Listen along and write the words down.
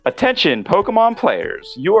Attention, Pokemon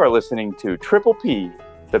players. You are listening to Triple P,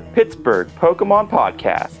 the Pittsburgh Pokemon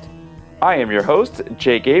Podcast. I am your host,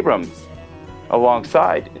 Jake Abrams,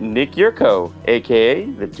 alongside Nick Yurko, aka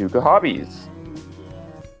the Duke of Hobbies.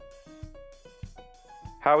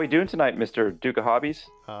 How are we doing tonight, Mr. Duke of Hobbies?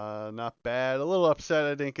 Not bad. A little upset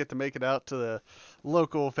I didn't get to make it out to the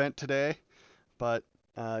local event today, but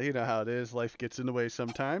you know how it is. Life gets in the way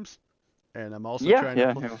sometimes, and I'm also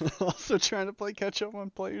Yeah. also trying to play catch up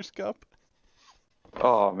on Players Cup.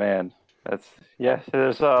 Oh man,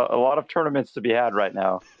 there's a lot of tournaments to be had right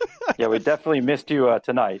now. Yeah, we definitely missed you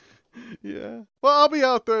tonight. Yeah. Well, I'll be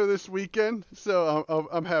out there this weekend, so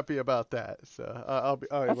I'm happy about that. So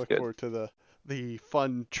I That's look good. forward to the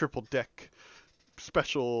fun triple deck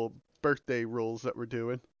special birthday rules that we're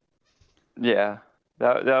doing. Yeah,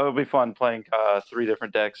 that would be fun playing 3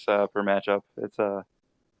 different decks per matchup. It's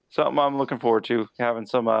something I'm looking forward to, having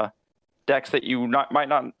some decks that you might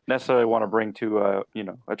not necessarily want to bring to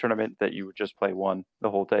a tournament that you would just play one the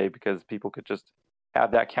whole day, because people could just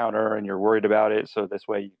have that counter and you're worried about it. So this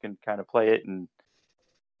way you can kind of play it and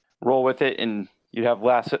roll with it, and you have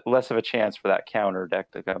less of a chance for that counter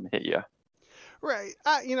deck to come hit you. Right.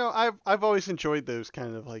 I've always enjoyed those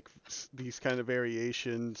kind of these kind of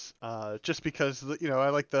variations, just because I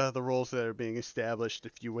like the rules that are being established.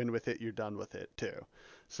 If you win with it, you're done with it too.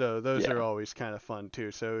 So those are Yeah, always kind of fun too.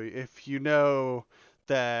 So if you know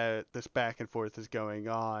that this back and forth is going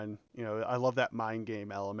on, I love that mind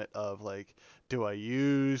game element of like, do I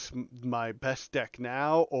use my best deck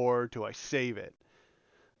now or do I save it?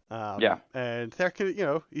 yeah, And that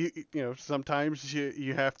can, sometimes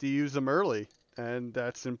you have to use them early, and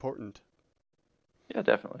that's important. yeah,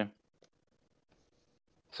 definitely.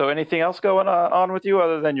 So anything else going on with you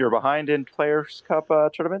other than you're behind in Players Cup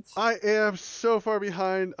tournaments? I am so far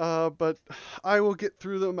behind, but I will get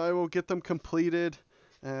through them. I will get them completed,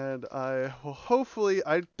 and I will hopefully.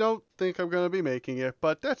 I don't think I'm going to be making it,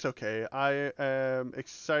 but that's okay. I am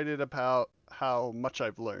excited about how much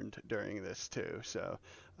I've learned during this too. So,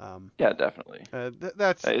 um, Yeah, definitely.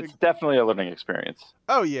 that's It's definitely a learning experience.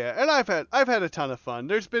 Oh yeah, and I've had a ton of fun.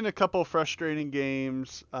 There's been a couple frustrating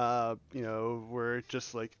games, where it's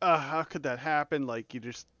just like, how could that happen? Like you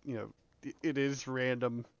just, it is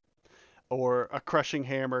random, or a crushing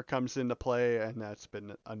hammer comes into play, and that's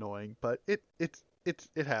been annoying. But it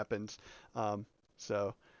happens. Um,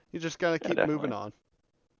 so you just gotta Yeah, keep moving definitely. on.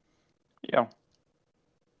 Yeah.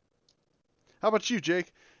 How about you,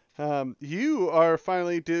 Jake? You are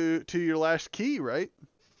finally due to your last key, right?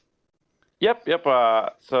 Yep.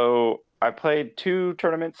 So I played 2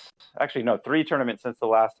 tournaments, actually no, 3 tournaments since the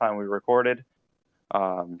last time we recorded.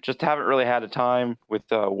 Just haven't really had a time with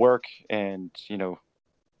work and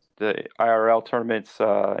the IRL tournaments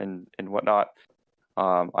and whatnot.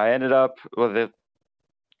 I ended up with it.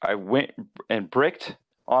 I went and bricked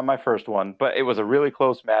on my first one, but it was a really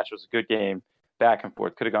close match. It was a good game, back and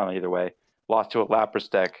forth. Could have gone either way. Lost to a Lapras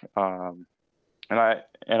deck, and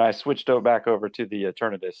I switched back over to the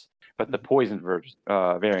Eternatus, but the poison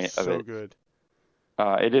variant of So it. good.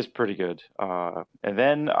 It is pretty good. And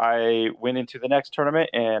then I went into the next tournament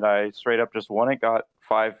and I straight up just won it. Got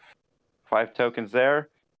five tokens there,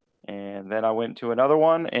 and then I went to another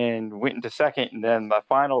one and went into second. And then the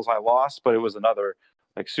finals I lost, but it was another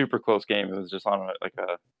like super close game. It was just on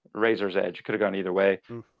a razor's edge. It could have gone either way.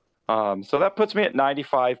 Ooh, So that puts me at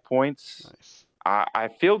 95 points. nice. I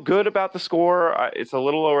feel good about the score. It's a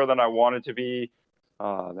little lower than I wanted to be.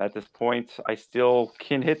 At this point, I still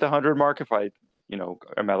can hit the 100 mark if I,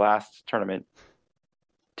 in my last tournament,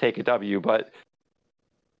 take a W. But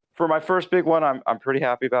for my first big one, I'm pretty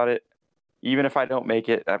happy about it. Even if I don't make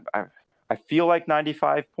it, I feel like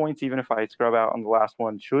 95 points, even if I scrub out on the last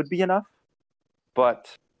one, should be enough.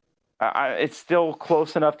 But it's still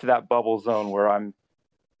close enough to that bubble zone where I'm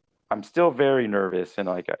still very nervous, and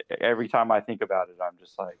like every time I think about it, I'm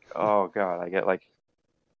just like, oh god, I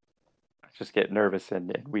just get nervous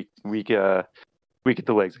and weak at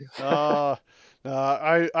the legs. Uh,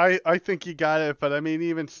 I think you got it, but I mean,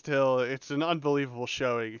 even still, it's an unbelievable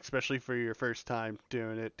showing, especially for your first time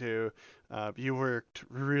doing it too. You worked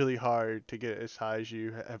really hard to get as high as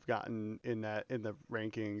you have gotten in the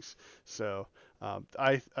rankings. So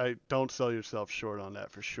I don't sell yourself short on that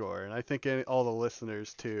for sure, and I think all the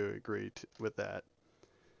listeners too agree with that.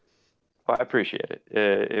 Well, I appreciate it.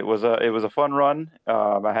 It was a fun run.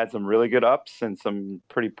 I had some really good ups and some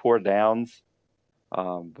pretty poor downs.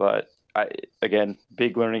 But again,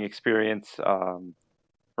 big learning experience.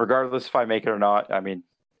 Regardless if I make it or not, I mean,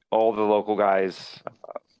 all the local guys,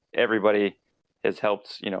 everybody has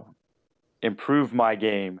helped, improve my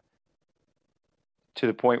game to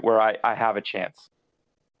the point where I have a chance.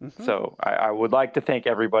 Mm-hmm. So I would like to thank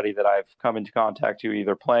everybody that I've come into contact to,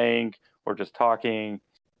 either playing or just talking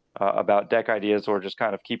about deck ideas, or just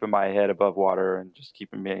kind of keeping my head above water and just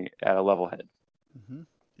keeping me at a level head. Mm-hmm.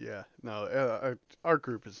 Yeah, no, our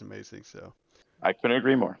group is amazing. So, I couldn't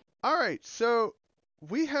agree more. all right, so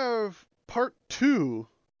we have part 2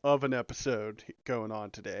 of an episode going on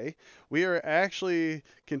today. We are actually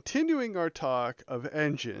continuing our talk of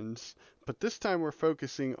engines, but this time we're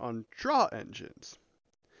focusing on draw engines.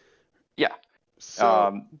 Yeah.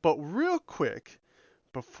 So, but real quick,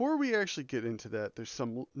 before we actually get into that, there's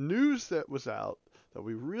some news that was out that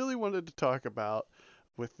we really wanted to talk about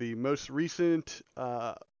with the most recent,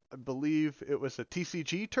 I believe it was a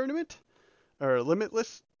TCG tournament or a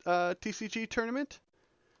Limitless TCG tournament.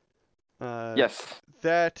 Yes.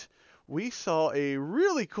 That we saw a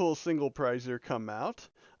really cool single prizer come out.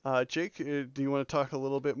 Jake, do you want to talk a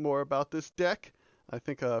little bit more about this deck? I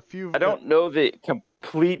think a few. I don't know the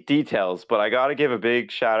complete details, but I got to give a big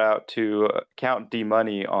shout out to Count D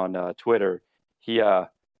Money on Twitter. He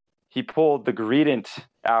pulled the Greedent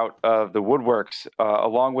out of the woodworks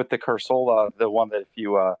along with the Cursola, the one that if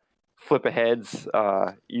you flip a heads,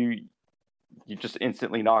 you just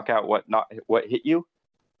instantly knock out what hit you.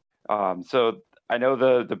 So I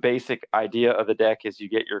know the basic idea of the deck is you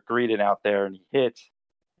get your Greedent out there and he hits,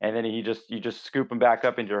 and then you just scoop him back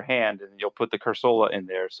up into your hand, and you'll put the Cursola in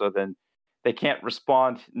there. So then they can't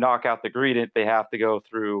respond, knock out the Greedent. They have to go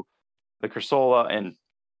through the Cursola, and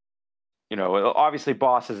obviously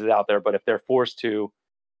bosses is out there, but if they're forced to,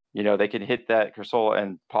 they can hit that Cursola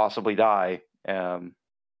and possibly die. So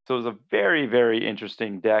it was a very, very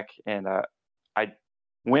interesting deck, and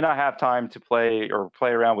when I have time to play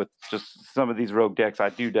around with just some of these rogue decks, I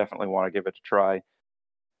do definitely want to give it a try.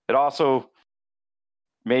 It also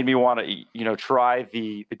made me want to, try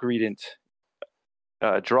the Greedent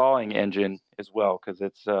drawing engine as well, because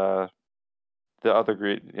it's the other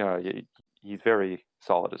Greedent. He's very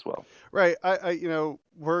solid as well. Right.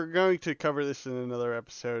 We're going to cover this in another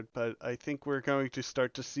episode, but I think we're going to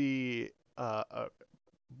start to see a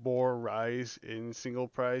more rise in single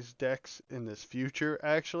prize decks in this future.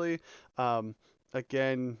 Actually,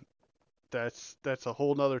 again, that's a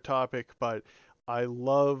whole nother topic, but I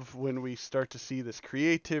love when we start to see this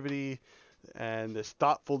creativity and this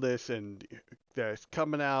thoughtfulness and that's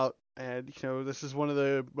coming out. And this is one of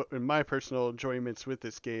the my personal enjoyments with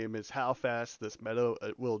this game is how fast this meta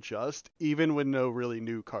will adjust, even when no really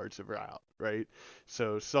new cards are out, right?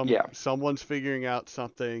 So someone's figuring out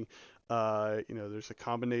something. There's a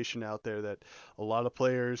combination out there that a lot of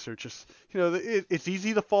players are just, it's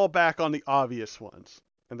easy to fall back on the obvious ones,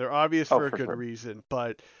 and they're obvious for a good reason.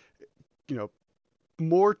 But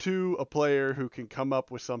more to a player who can come up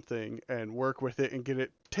with something and work with it and get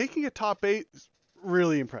it taking a top 8 is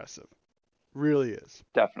really impressive. Really is.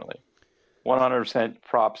 Definitely. 100%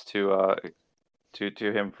 props to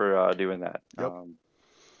him for doing that. Yep.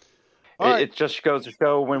 It just goes to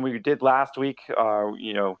show, when we did last week,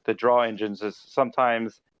 the draw engines is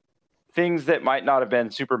sometimes things that might not have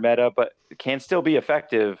been super meta, but can still be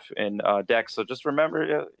effective in decks. So just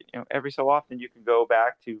remember, every so often you can go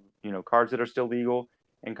back to, cards that are still legal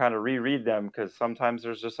and kind of reread them, because sometimes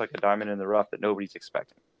there's just like a diamond in the rough that nobody's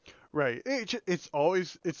expecting. Right. It's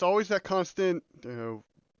always that constant,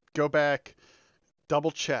 go back,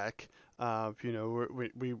 double check. We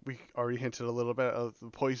already hinted a little bit of the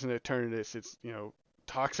Poison Eternatus. It's,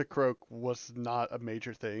 Toxicroak was not a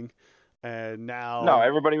major thing. And now... No,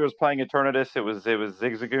 everybody was playing Eternatus. It was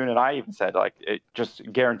Zigzagoon, and I even said, like, it just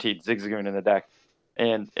guaranteed Zigzagoon in the deck.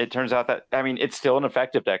 And it turns out that, it's still an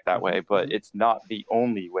effective deck that way, but it's not the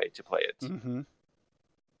only way to play it. Mm-hmm.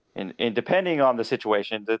 And depending on the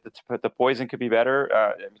situation, the Poison could be better.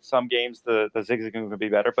 In some games, the Zigzagoon could be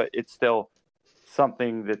better, but it's still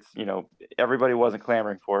something that's, everybody wasn't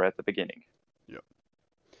clamoring for at the beginning. Yep.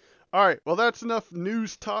 All right, well, that's enough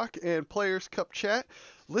news talk and Players Cup chat.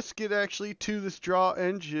 Let's get actually to this draw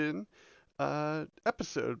engine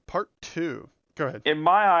episode, part 2. Go ahead. In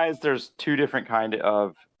my eyes, there's two different kind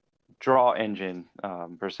of draw engine,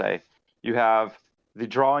 per se. You have the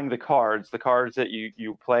drawing the cards that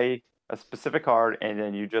you play a specific card, and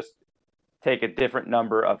then you just take a different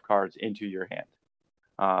number of cards into your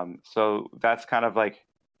hand. So that's kind of like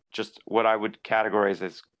just what I would categorize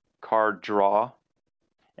as card draw.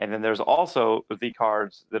 And then there's also the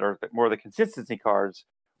cards that are more the consistency cards,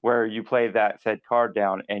 where you play that said card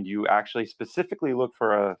down and you actually specifically look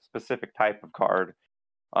for a specific type of card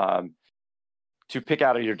to pick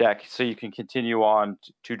out of your deck, so you can continue on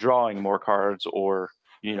to drawing more cards, or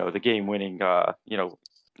the game winning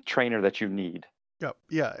trainer that you need. Yep.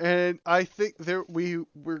 Yeah, and I think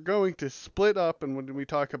we're going to split up, and when we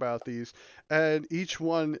talk about these, and each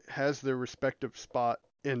one has their respective spot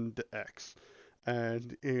in the X,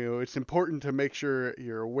 and it's important to make sure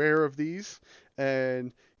you're aware of these,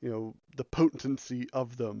 and the potency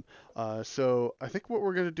of them. So I think what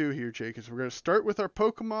we're going to do here, Jake, is we're going to start with our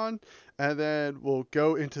Pokemon, and then we'll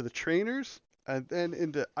go into the trainers, and then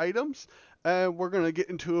into items, and we're going to get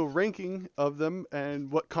into a ranking of them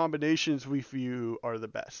and what combinations we view are the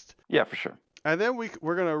best. Yeah, for sure. And then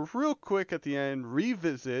we're going to real quick at the end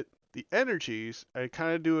revisit the energies and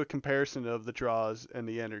kind of do a comparison of the draws and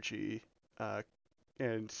the energy, uh,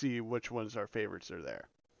 and see which ones our favorites are there.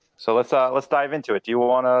 So let's dive into it. Do you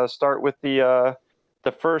want to start with the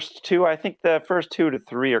first two? I think the first 2 to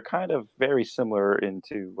 3 are kind of very similar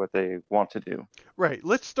into what they want to do. Right.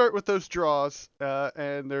 Let's start with those draws,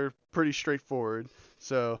 and they're pretty straightforward.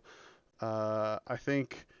 So I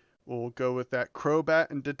think we'll go with that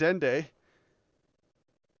Crobat and Dedenne.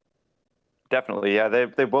 Definitely, yeah.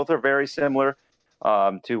 They both are very similar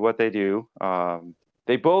to what they do.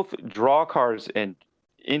 They both draw cards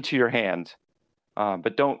into your hand,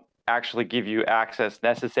 but don't actually give you access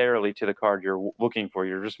necessarily to the card you're looking for.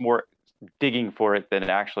 You're just more digging for it than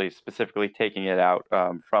actually specifically taking it out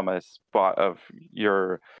from a spot of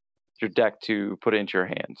your deck to put into your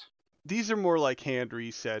hand. These are more like hand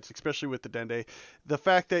resets, especially with the Dende. The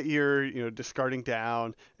fact that you're, discarding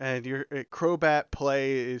down, and your Crobat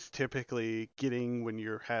play is typically getting when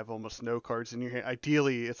you have almost no cards in your hand.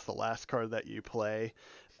 Ideally, it's the last card that you play,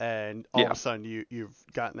 and all of a sudden you've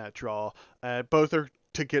gotten that draw. Both are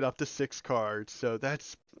to get up to 6 cards, so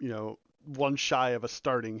that's one shy of a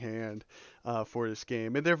starting hand for this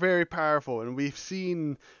game, and they're very powerful, and we've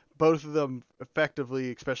seen both of them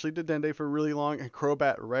effectively, especially Dedenne for really long, and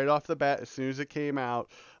Crobat right off the bat as soon as it came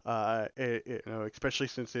out. Especially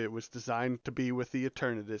since it was designed to be with the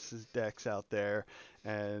Eternatus decks out there,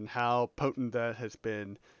 and how potent that has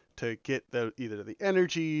been to get either the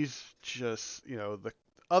energies, just the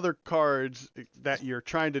other cards that you're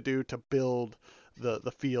trying to do to build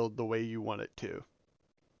the field the way you want it to.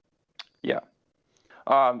 Yeah.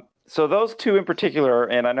 So those two in particular,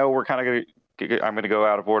 and I know we're kind of I'm going to go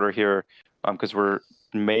out of order here because we're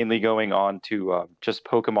mainly going on to just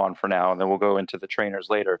Pokemon for now, and then we'll go into the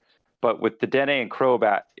trainers later. But with the Dedenne and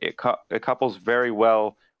Crobat, it couples very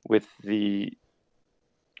well with the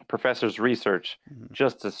professor's research,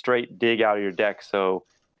 just a straight dig out of your deck. So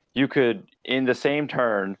you could, in the same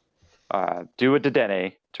turn, do a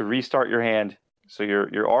Dedenne to restart your hand. So you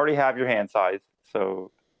already have your hand size.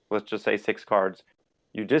 So let's just say 6 cards.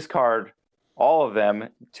 You discard all of them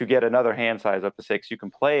to get another hand size up to 6. You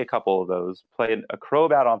can play a couple of those, play a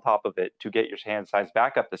Crobat on top of it to get your hand size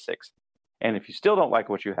back up to 6. And if you still don't like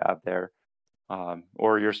what you have there,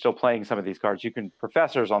 or you're still playing some of these cards, you can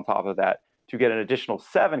Professors on top of that to get an additional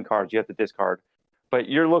 7 cards you have to discard. But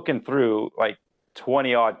you're looking through like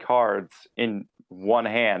 20 odd cards in one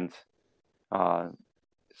hand.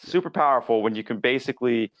 Super powerful when you can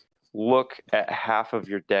basically look at half of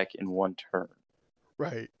your deck in one turn.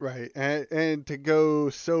 Right. And to go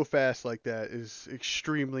so fast like that is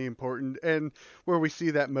extremely important. And where we see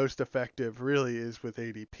that most effective really is with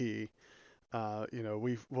ADP.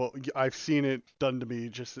 I've seen it done to me,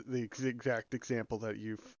 just the exact example that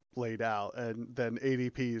you've laid out, and then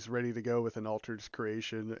ADP is ready to go with an Altered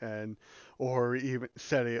Creation, or even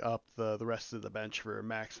setting up the rest of the bench for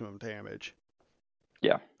maximum damage.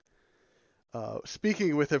 Yeah.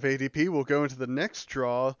 Speaking of ADP, we'll go into the next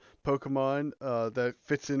draw Pokemon that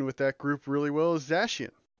fits in with that group really well is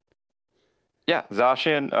Zacian. Yeah,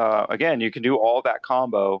 Zacian. Again, you can do all that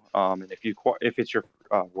combo. And if it's your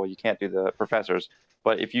you can't do the Professors,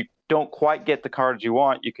 but if you don't quite get the cards you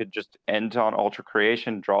want, you could just end on Ultra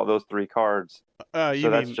Creation, draw those 3 cards. You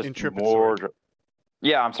mean just Intrepid Sword?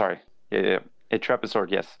 Yeah, I'm sorry. Yeah, Intrepid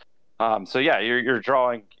Sword. Yes. So yeah, you're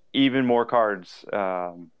drawing even more cards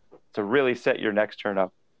to really set your next turn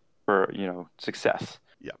up for success.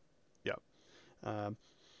 Yeah.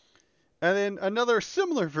 And then another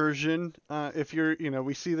similar version, if you're,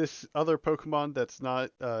 we see this other Pokemon that's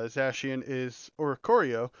not Zacian is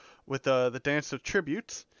Oricorio with the Dance of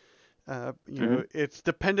Tributes. It's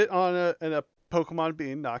dependent on a Pokemon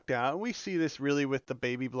being knocked out. We see this really with the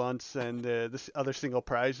Baby Blunts and this other single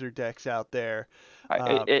prizer decks out there.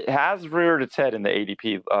 It has reared its head in the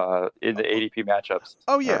ADP matchups.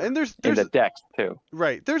 Oh yeah, and there's in the decks too.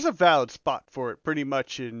 Right, there's a valid spot for it pretty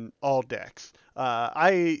much in all decks.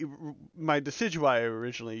 My Decidueye I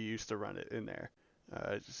originally used to run it in there,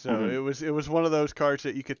 it was one of those cards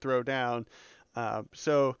that you could throw down.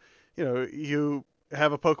 You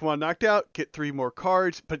have a Pokemon knocked out, get 3 more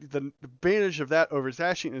cards. But the advantage of that over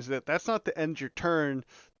Zashing is that that's not the end of your turn.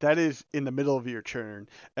 That is in the middle of your turn.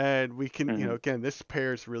 And we can, Mhm. again, this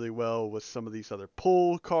pairs really well with some of these other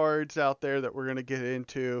pull cards out there that we're going to get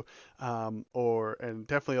into, and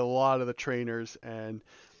definitely a lot of the trainers and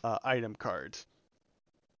item cards.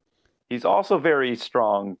 He's also very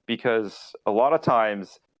strong because a lot of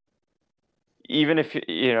times, even if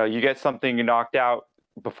you get something knocked out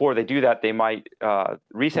before they do that, they might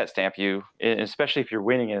reset stamp you, especially if you're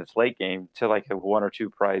winning and it's late game to like a 1 or 2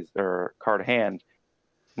 prize or card hand.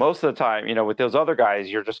 Most of the time, with those other guys,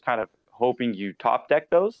 you're just kind of hoping you top deck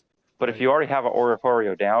those. But if Right. you already have an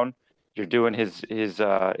Oricorio down, you're doing his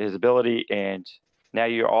ability, and now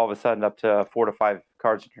you're all of a sudden up to 4 to 5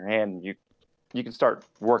 cards in your hand. And you can start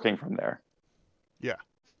working from there. Yeah.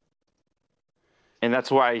 And that's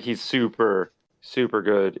why he's super, super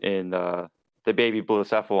good in the Baby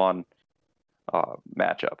Blacephalon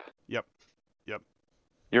matchup. Yep. Yep.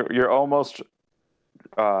 You're almost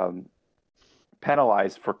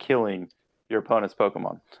penalized for killing your opponent's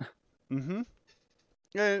Pokemon. Mm-hmm.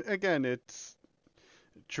 And again, it's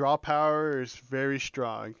draw power is very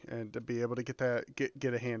strong, and to be able to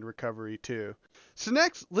get a hand recovery too. So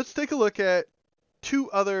next, let's take a look at 2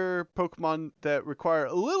 other Pokemon that require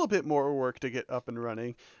a little bit more work to get up and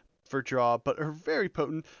running for draw, but are very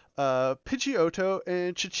potent. Pidgeotto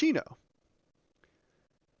and Chichino.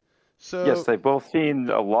 Yes, So they've both seen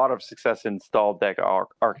a lot of success in stalled deck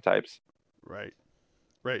archetypes. right.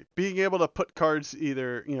 Right. Being able to put cards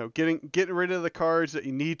either, getting rid of the cards that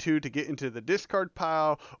you need to get into the discard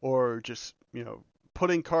pile, or just,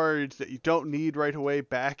 putting cards that you don't need right away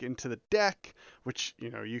back into the deck, which,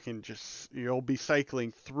 you'll be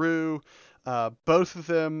cycling through. Both of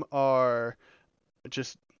them are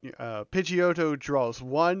just Pidgeotto draws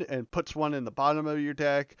 1 and puts 1 in the bottom of your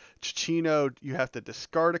deck. Chichino, you have to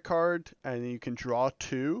discard a card and you can draw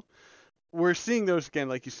 2. We're seeing those again,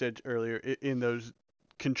 like you said earlier, in those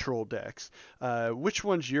control decks. Which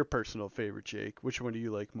one's your personal favorite, Jake? Which one do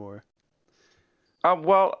you like more?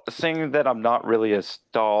 Well, seeing that I'm not really a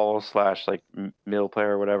stall / like mill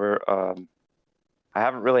player or whatever, I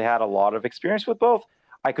haven't really had a lot of experience with both.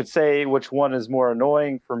 I could say which one is more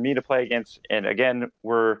annoying for me to play against. And again,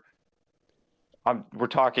 we're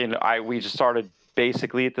talking. We just started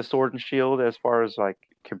basically at the Sword and Shield as far as like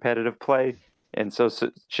competitive play, and so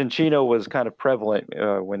Cinccino was kind of prevalent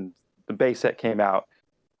when the base set came out.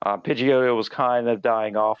 Pidgeotto was kind of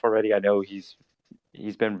dying off already. I know he's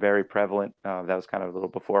been very prevalent. That was kind of a little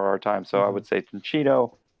before our time, so I would say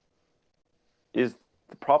Cinccino is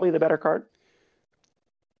probably the better card.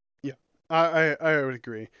 Yeah, I would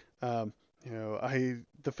agree.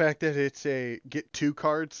 The fact that it's a get 2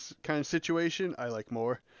 cards kind of situation, I like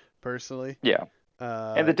more personally. Yeah,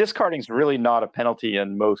 and the discarding is really not a penalty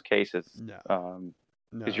in most cases. No,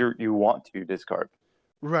 because no. you want to discard.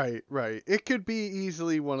 Right, right. It could be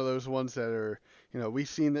easily one of those ones that are, we've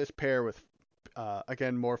seen this pair with,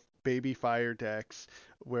 again, more baby fire decks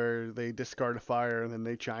where they discard a fire and then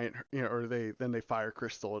they giant, or they fire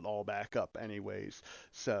crystal it all back up anyways.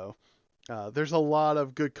 So there's a lot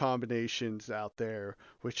of good combinations out there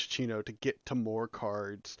with Chino to get to more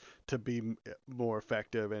cards to be more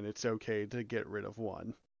effective, and it's okay to get rid of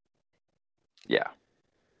one. Yeah.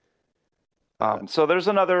 So there's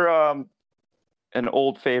another an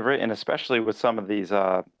old favorite, and especially with some of these,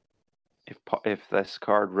 if this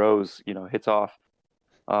card Rose, hits off,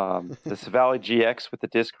 the Savali GX with the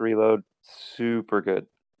disc reload, super good.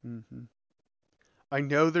 Mm-hmm. I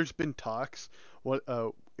know there's been talks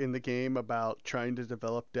in the game about trying to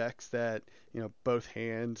develop decks that both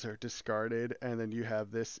hands are discarded, and then you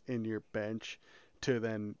have this in your bench to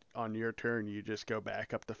then on your turn you just go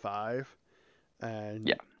back up to 5.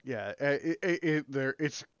 And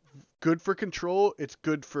it's good for control. It's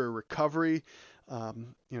good for recovery.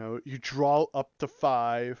 You draw up to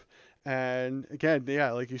 5, and again,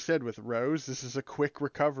 yeah, like you said with Rose, this is a quick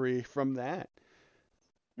recovery from that.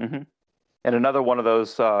 Mm-hmm. And another one of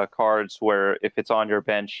those cards where if it's on your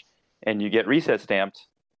bench and you get reset stamped,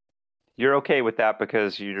 you're okay with that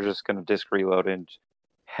because you're just going to disc reload and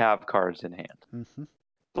have cards in hand. Mm-hmm.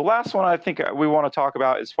 The last one I think we want to talk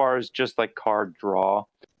about as far as just like card draw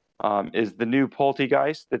is the new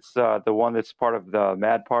Poltegeist. It's the one that's part of the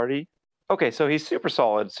Mad Party. Okay, so he's super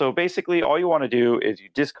solid. So basically all you want to do is you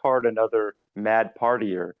discard another Mad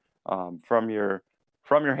Partier from your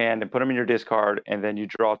hand and put them in your discard, and then you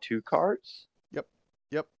draw 2 cards.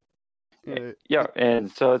 Yep. Yeah, and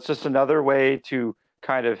so it's just another way to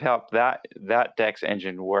kind of help that deck's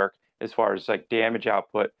engine work as far as like damage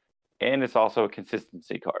output, and it's also a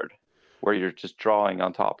consistency card where you're just drawing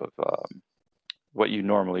on top of what you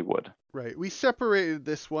normally would. Right. We separated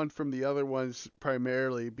this one from the other ones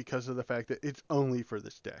primarily because of the fact that it's only for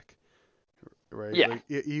this deck. Right? Yeah. Like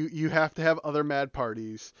you have to have other mad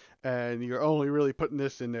parties, and you're only really putting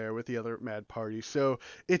this in there with the other mad parties. So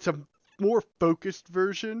it's a more focused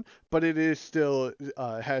version, but it is still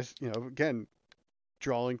has again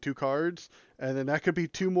drawing 2 cards, and then that could be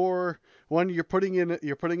 2 more. One you're putting in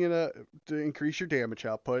a to increase your damage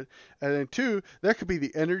output, and then 2 that could be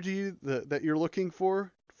the energy that you're looking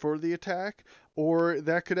for the attack, or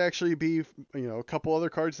that could actually be a couple other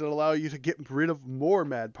cards that allow you to get rid of more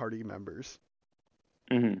mad party members.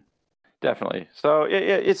 Mm-hmm. Definitely. So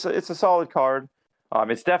it's a solid card.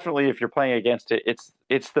 It's definitely, if you're playing against it,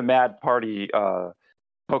 it's the Mad Party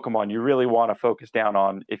Pokemon you really want to focus down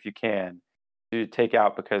on if you can to take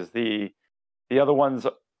out, because the other ones,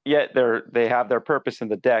 yet they have their purpose in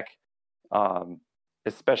the deck.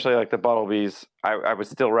 Especially like the Buttlebees, I would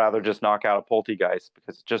still rather just knock out a Poltegeist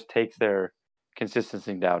because it just takes their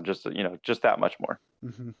consistency down just that much more.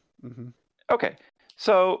 Mm-hmm. Mm-hmm. Okay,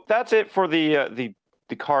 so that's it for the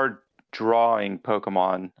card drawing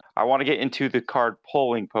Pokemon. I want to get into the card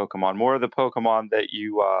pulling Pokemon, more of the Pokemon that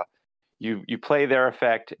you play their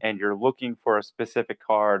effect and you're looking for a specific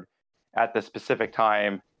card at the specific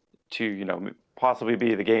time to possibly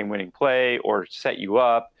be the game-winning play or set you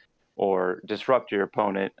up or disrupt your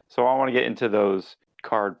opponent. So I want to get into those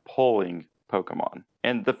card pulling Pokemon.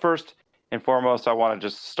 And the first and foremost, I want to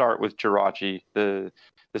just start with Jirachi, the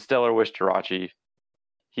Stellar Wish Jirachi.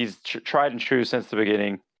 He's tried and true since the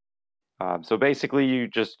beginning. So basically, you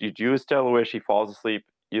do a Stellar Wish. He falls asleep.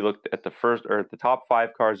 You look at the top 5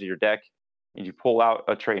 cards of your deck, and you pull out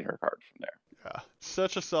a trainer card from there. Yeah,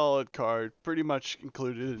 such a solid card. Pretty much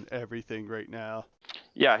included in everything right now.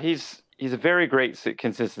 Yeah, he's a very great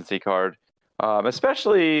consistency card,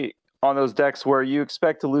 especially on those decks where you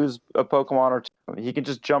expect to lose a Pokemon or two. He can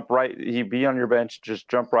just jump right. He'd be on your bench, just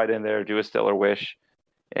jump right in there, do a Stellar Wish,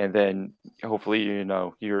 and then hopefully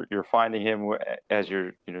you're finding him as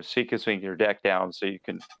you're sequencing your deck down, so you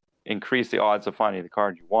can increase the odds of finding the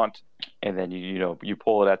card you want, and then you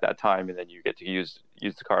pull it at that time, and then you get to use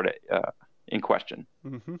the card in question.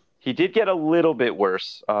 Mm-hmm. He did get a little bit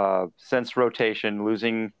worse since rotation,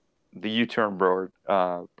 losing the U-turn board,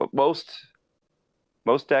 but most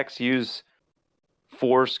decks use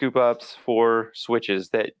 4 scoop ups, 4 switches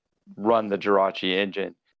that run the Jirachi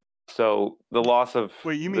engine. So the loss of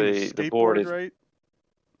you mean the board is right?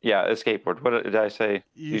 Yeah, a skateboard. What did I say?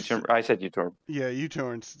 U-turn. I said U-turn. Yeah,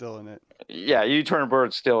 U-turn's still in it. Yeah, U-turn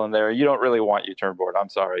board's still in there. You don't really want U-turn board. I'm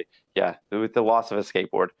sorry. Yeah, with the loss of a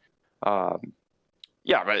skateboard.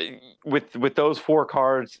 Yeah, but with those 4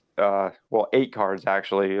 cards, 8 cards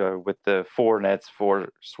actually, with the 4 nets, 4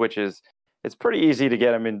 switches, it's pretty easy to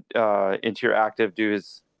get him into your active, do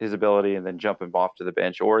his ability, and then jump him off to the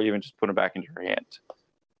bench, or even just put him back into your hand.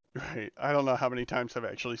 Right. I don't know how many times I've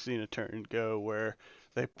actually seen a turn go where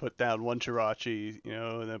they put down one Jirachi,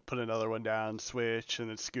 and then put another one down, switch, and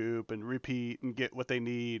then scoop, and repeat, and get what they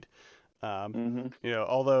need.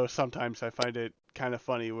 Although sometimes I find it kind of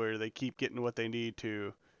funny where they keep getting what they need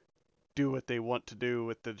to do what they want to do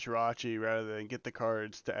with the Jirachi rather than get the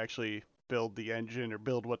cards to actually build the engine or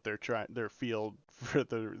build what they're trying their field for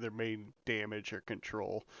their main damage or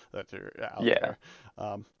control that they're out there.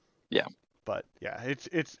 Yeah. But yeah,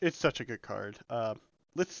 it's such a good card.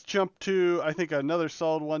 Let's jump to, I think, another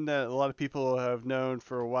solid one that a lot of people have known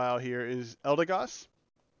for a while here is Eldegoss.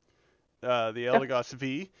 The Eldegoss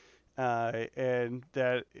V. And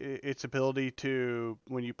that its ability to,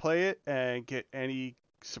 when you play it and get any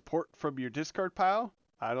support from your discard pile,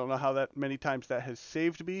 I don't know how that many times that has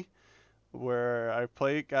saved me, where I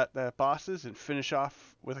got the bosses and finish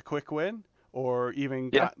off with a quick win, or even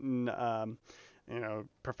gotten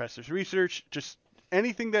Professor's Research, just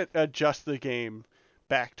anything that adjusts the game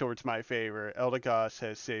back towards my favor. Eldegoss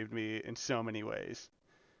has saved me in so many ways.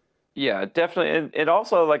 Yeah, definitely, and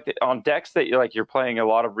also like on decks that you're playing a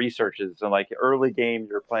lot of researches, and like early game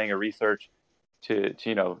you're playing a research to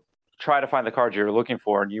try to find the cards you're looking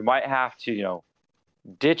for, and you might have to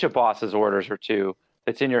ditch a boss's orders or 2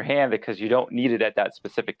 that's in your hand because you don't need it at that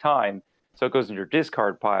specific time, so it goes in your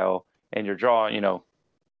discard pile, and you're drawing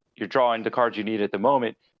the cards you need at the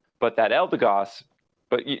moment. But that Eldegoss,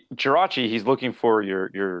 Jirachi, he's looking for your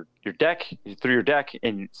deck through your deck,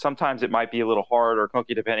 and sometimes it might be a little hard or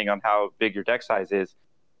clunky depending on how big your deck size is.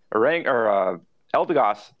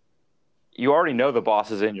 Eldegoss, you already know the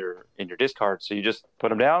boss is in your discard, so you just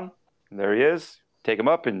put him down, and there he is. Take him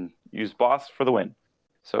up and use boss for the win.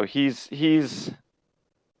 So he's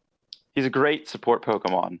He's a great support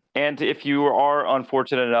Pokemon. And if you are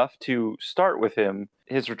unfortunate enough to start with him,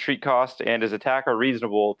 his retreat cost and his attack are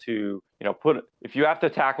reasonable to, if you have to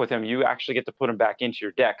attack with him, you actually get to put him back into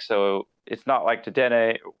your deck. So it's not like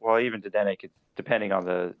Dedenne, well, even Dedenne, depending on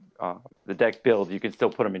the deck build, you can still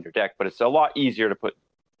put him in your deck, but it's a lot easier to put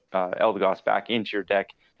Eldegoss back into your deck,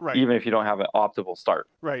 Right. even if you don't have an optimal start.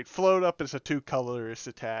 Right. Float Up is a 2-colorless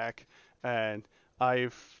attack, and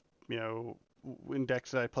I've, in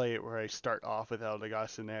decks that I play it where I start off with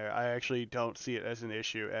Eldegoss in there, I actually don't see it as an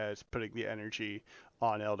issue as putting the energy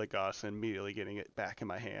on Eldegoss and immediately getting it back in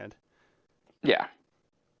my hand. Yeah.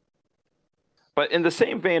 But in the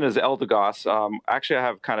same vein as Eldegoss, actually I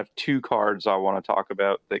have kind of 2 cards I want to talk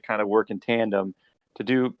about that kind of work in tandem to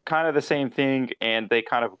do kind of the same thing, and they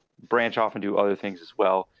kind of branch off and do other things as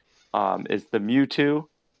well, is the Mewtwo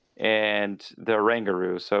and the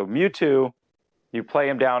Oranguru. So Mewtwo, you play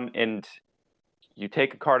him down and you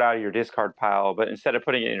take a card out of your discard pile, but instead of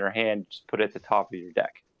putting it in your hand, just put it at the top of your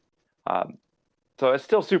deck. So it's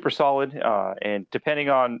still super solid, and depending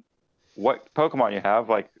on what Pokemon you have,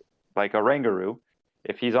 like Oranguru,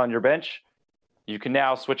 if he's on your bench, you can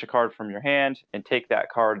now switch a card from your hand and take that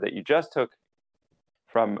card that you just took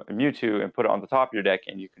from Mewtwo and put it on the top of your deck,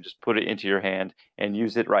 and you can just put it into your hand and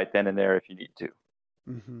use it right then and there if you need to.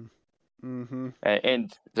 Mm-hmm. Mm-hmm.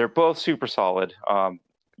 And they're both super solid.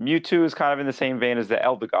 Mewtwo is kind of in the same vein as the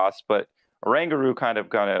Eldegoss, but Oranguru kind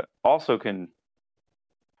of also can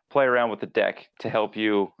play around with the deck to help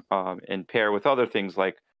you and pair with other things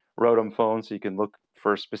like Rotom Phone, so you can look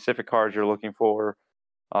for specific cards you're looking for,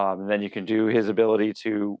 and then you can do his ability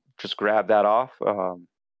to just grab that off.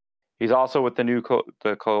 He's also with the new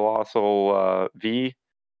the Colossal V.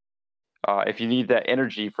 If you need that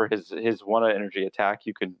energy for his one energy attack,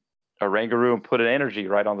 you can Oranguru and put an energy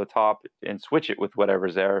right on the top and switch it with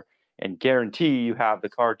whatever's there, and guarantee you have the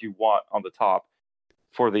card you want on the top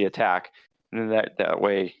for the attack. And then that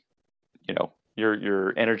way,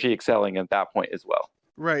 your energy excelling at that point as well.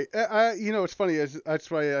 Right. It's funny. That's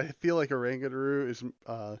why I feel like Oranguru is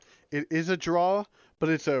it is a draw, but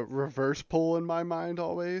it's a reverse pull in my mind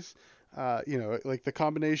always. Like the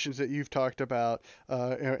combinations that you've talked about,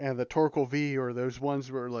 and the Torkoal V, or those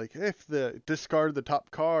ones where like if the discard the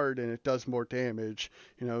top card and it does more damage.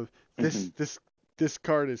 This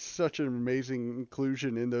card is such an amazing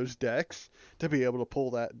inclusion in those decks to be able to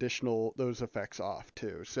pull those effects off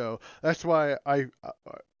too. So that's why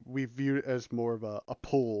we view it as more of a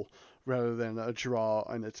pull rather than a draw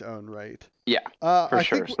on its own right. Yeah, for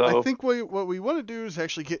sure. I think what we want to do is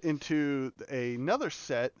actually get into another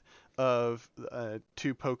set of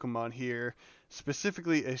 2 Pokemon here,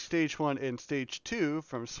 specifically a Stage 1 and Stage 2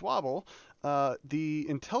 from Swabble, the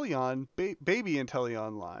Inteleon, Baby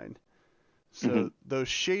Inteleon line. So those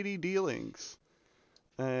shady dealings.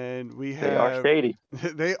 And we have... They are shady.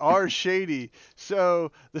 They are shady.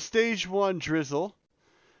 So the Stage 1 Drizzle,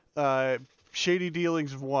 Shady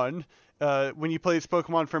Dealings 1. When you play this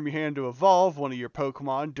Pokemon from your hand to evolve one of your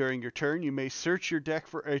Pokemon during your turn, you may search your deck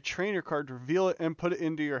for a trainer card, reveal it, and put it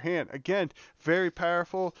into your hand. Again, very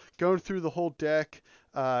powerful. Going through the whole deck,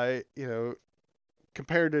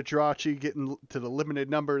 compared to Jirachi getting to the limited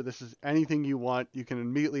number, this is anything you want. You can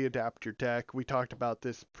immediately adapt your deck. We talked about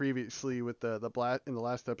this previously with the in the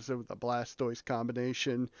last episode with the Blastoise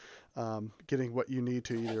combination, getting what you need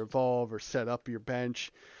to either evolve or set up your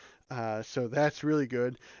bench. So that's really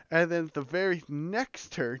good. And then the very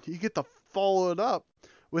next turn, you get to follow it up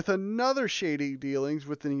with another Shady Dealings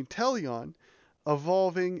with an Inteleon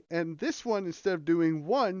evolving, and this one, instead of doing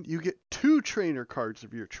 1, you get 2 trainer cards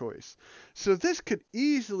of your choice. So this could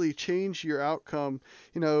easily change your outcome.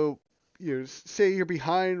 Say you're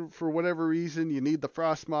behind for whatever reason, you need the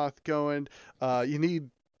Frostmoth going, you need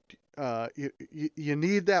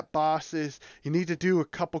that bosses, you need to do a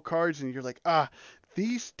couple cards, and you're like,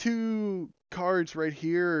 these 2 cards right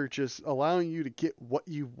here are just allowing you to get what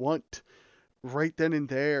you want right then and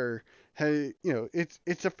there. Hey,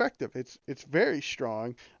 it's effective. It's very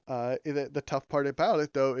strong. The tough part about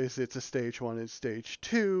it though is it's a Stage 1 and Stage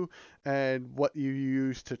 2, and what you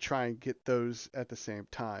use to try and get those at the same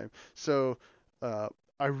time. So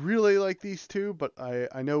I really like these 2, but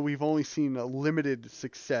I know we've only seen a limited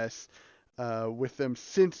success with them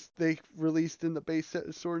since they released in the base set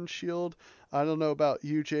of Sword and Shield. I don't know about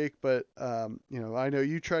you, Jake, but I know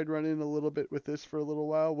you tried running a little bit with this for a little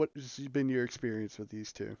while. What has been your experience with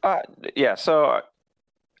these 2? Yeah, so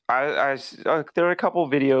I there are a couple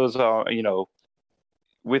of videos,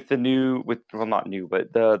 with the not new,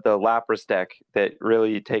 but the Lapras deck that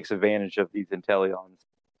really takes advantage of these Inteleons,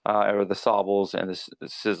 or the Sobbles and the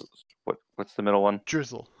Sizzles. What's the middle one?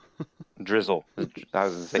 Drizzle. Drizzle. I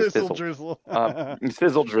was gonna say Sizzle Sizzle. drizzle.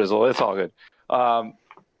 Sizzle drizzle. It's all good.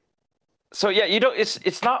 So yeah,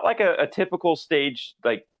 it's not like a typical stage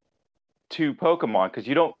like 2 Pokemon because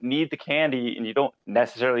you don't need the candy and you don't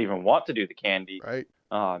necessarily even want to do the candy. Right.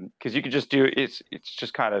 Because you could just do it's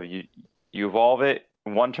just kind of you evolve it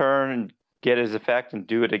in one turn and get its effect and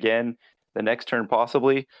do it again the next turn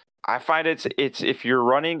possibly. I find it's if you're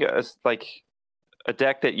running like a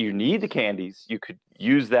deck that you need the candies, you could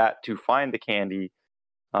use that to find the candy.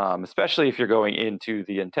 Especially if you're going into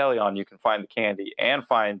the Inteleon, you can find the candy and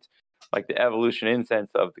find like the evolution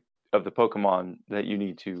incense of the Pokemon that you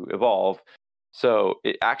need to evolve. So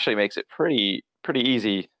it actually makes it pretty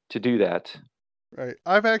easy to do that. Right.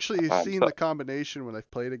 I've actually seen So the combination when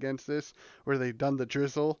I've played against this, where they've done the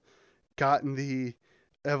drizzle, gotten the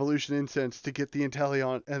evolution incense to get the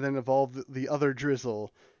Inteleon, and then evolve the other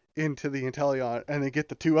drizzle into the Inteleon, and they get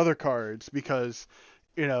the 2 other cards because,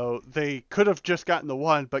 they could have just gotten the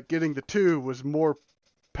 1, but getting the 2 was more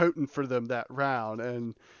potent for them that round.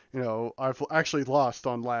 And, I've actually lost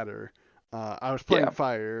on ladder. I was playing yeah,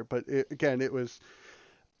 fire, but it was.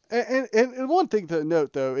 And one thing to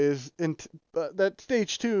note though is that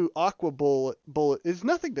stage 2 Aqua bullet is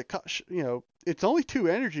nothing to cut. It's only 2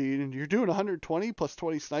 energy, and you're doing 120 plus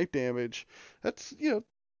 20 snipe damage. That's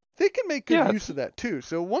they can make good yeah. use of that too.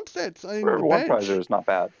 So once that's in For the one bench, prizer, it's not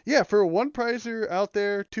bad. yeah, for a 1 prizer out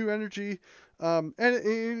there, 2 energy, and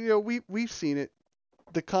we've seen it.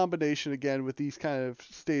 The combination again with these kind of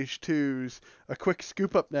stage 2s, a quick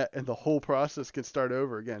scoop up net, and the whole process can start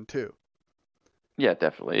over again too. Yeah,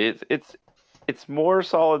 definitely. It's more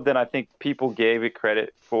solid than I think people gave it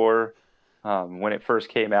credit for when it first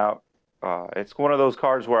came out. It's one of those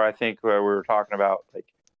cards where I think we were talking about, like,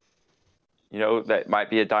 that might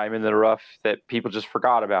be a diamond in the rough that people just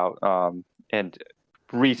forgot about. And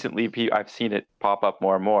recently, I've seen it pop up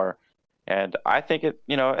more and more, and I think it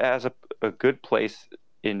has a good place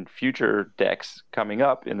in future decks coming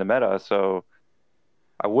up in the meta. So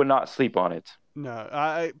I would not sleep on it. No,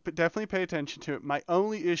 I definitely pay attention to it. My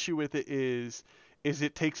only issue with it is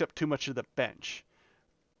it takes up too much of the bench.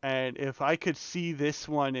 And if I could see this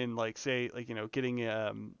one in like say like getting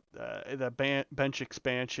the bench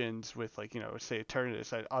expansions with like say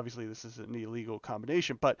Eternatus, obviously this is an illegal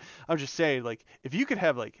combination, but I'm just saying like if you could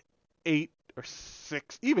have like 8 or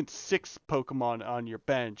 6, even 6 Pokemon on your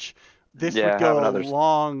bench, this would Yeah, have go a another.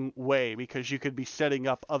 long way because you could be setting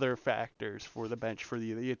up other factors for the bench for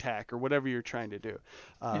the attack or whatever you're trying to do.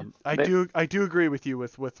 Yeah, I do agree with you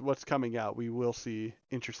with what's coming out. We will see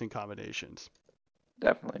interesting combinations.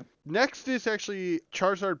 definitely. Next is actually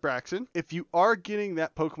Charizard Braxton. If you are getting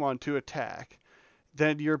that Pokemon to attack,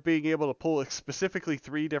 then you're being able to pull specifically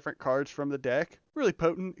 3 different cards from the deck. Really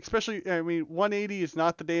potent, especially, 180 is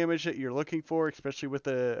not the damage that you're looking for, especially with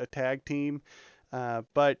a tag team.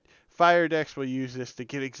 But Fire decks will use this to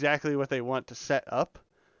get exactly what they want to set up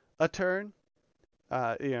a turn.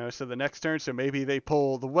 So the next turn, so maybe they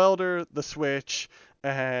pull the Welder, the Switch,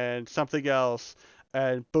 and something else,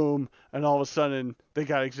 and boom, and all of a sudden they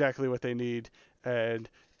got exactly what they need. And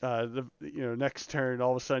next turn,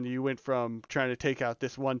 all of a sudden you went from trying to take out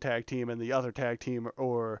this one tag team and the other tag team,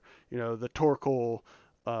 or the Torkoal,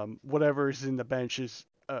 whatever's in the bench is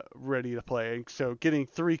ready to play. So getting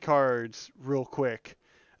 3 cards real quick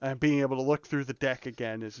and being able to look through the deck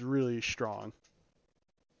again is really strong.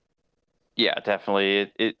 Yeah, definitely.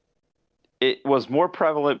 It was more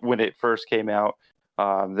prevalent when it first came out.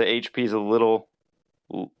 The HP is a little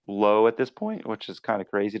low at this point, which is kind of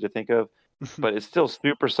crazy to think of, but it's still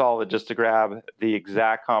super solid just to grab the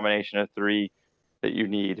exact combination of 3 that you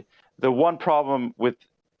need. The one problem with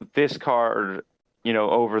this card,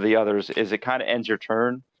 over the others is it kind of ends your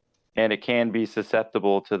turn, and it can be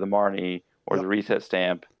susceptible to the Marnie or the reset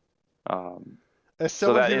stamp.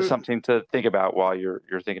 So that is something to think about while you're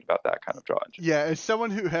thinking about that kind of draw engine. Yeah, as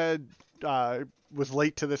someone who had was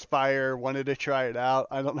late to this fire, wanted to try it out.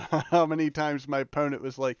 I don't know how many times my opponent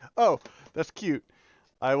was like, "Oh, that's cute.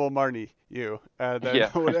 I will Marnie you," and then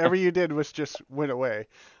whatever you did was just went away.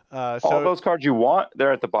 All those cards you want,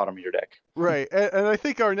 they're at the bottom of your deck. Right, and I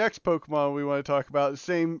think our next Pokemon we want to talk about, the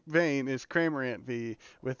same vein, is Cramorant V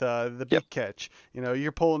with the Big Catch.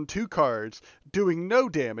 You're pulling 2 cards, doing no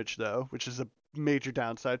damage though, which is a major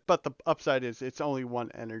downside. But the upside is it's only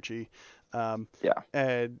 1 energy. And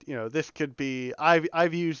this could be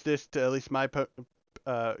I've used this to at least my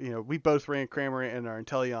we both ran Cramorant in our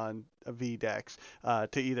Inteleon V decks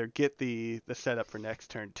to either get the setup for next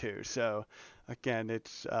turn too. So again,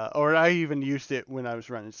 it's or I even used it when I was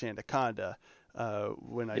running Sandaconda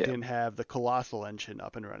when I Yeah. didn't have the Colossal engine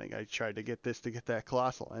up and running. I tried to get that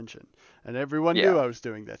Colossal engine, and everyone knew Yeah. I was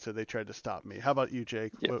doing that, so they tried to stop me. How about you,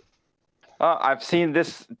 Jake? Yeah. I've seen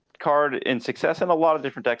this card in success in a lot of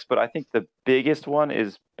different decks, but I think the biggest one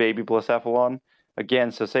is Baby Blacephalon.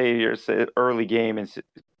 Again, so say you're early game and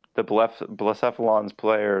the Blacephalon's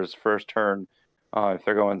player's first turn, if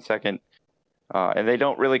they're going second, and they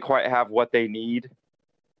don't really quite have what they need.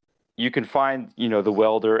 You can find, the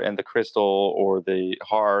welder and the crystal or the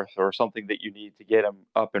hearth or something that you need to get them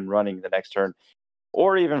up and running the next turn,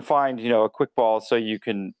 or even find, a quick ball so you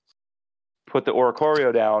can put the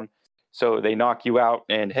Oricorio down so they knock you out,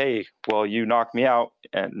 and hey, well, you knocked me out,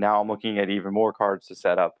 and now I'm looking at even more cards to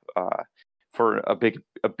set up for a big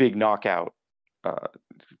knockout,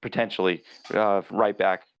 potentially right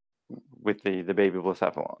back with the Baby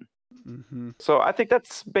Blacephalon. Mm-hmm. So I think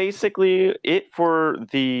that's basically it for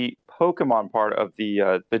the Pokemon part of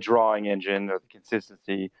the drawing engine or the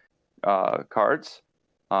consistency cards.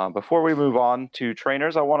 Before we move on to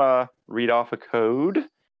trainers, I want to read off a code.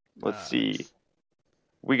 Let's see.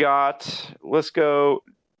 Let's go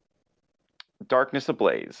Darkness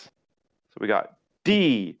Ablaze. So we got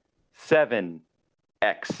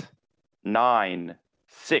D7X9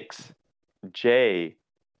 6JL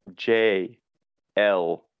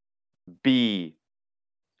B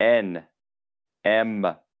N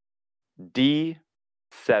M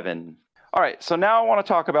D7. All right, so now I want to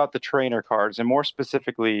talk about the trainer cards, and more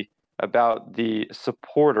specifically about the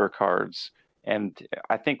supporter cards. And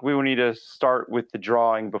I think we will need to start with the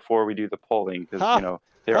drawing before we do the polling, because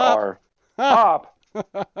there are Hop.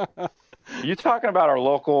 You talking about our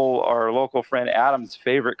local friend Adam's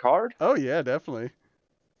favorite card? Oh yeah, definitely.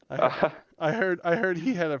 I heard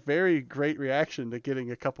he had a very great reaction to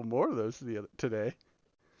getting a couple more of those today.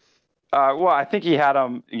 Well, I think he had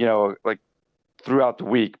them, like throughout the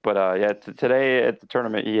week, but yeah, today at the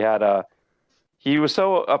tournament he was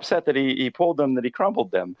so upset that he pulled them that he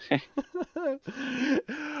crumbled them.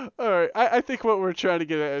 All right, I think what we're trying to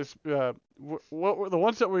get at is the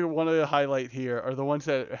ones that we want to highlight here are the ones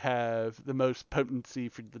that have the most potency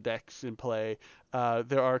for the decks in play.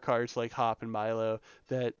 There are cards like Hop and Milo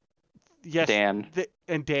that, yes, Dan,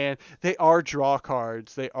 they are draw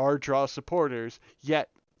cards, they are draw supporters, yet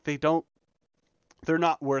they're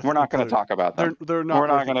not worth. We're not going to talk about them. They're not. We're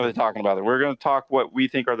not going to be talking about it. We're going to talk what we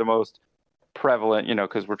think are the most prevalent,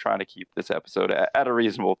 because we're trying to keep this episode at a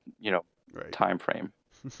reasonable, right. time frame.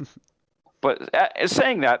 But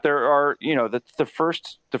saying that, there are, the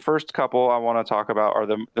first couple I want to talk about are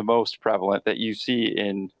the most prevalent that you see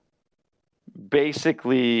in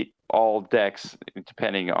basically all decks,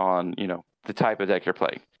 depending on, the type of deck you're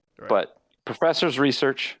playing. Right. But Professor's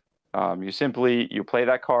Research, you play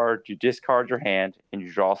that card, you discard your hand, and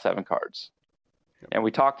you draw 7 cards. Yep. And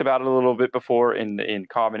we talked about it a little bit before in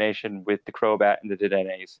combination with the Crobat and the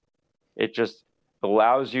Dedennes. It just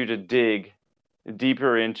allows you to dig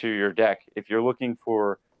deeper into your deck if you're looking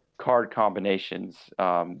for card combinations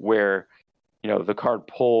where the card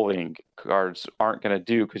pulling cards aren't going to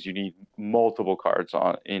do, because you need multiple cards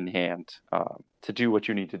in hand to do what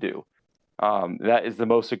you need to do. That is the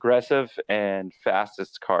most aggressive and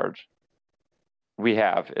fastest card we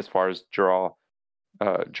have as far as drawing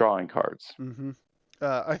cards. Mm-hmm.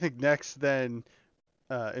 I think next then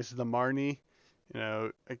is the Marnie.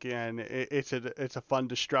 Again, it's a fun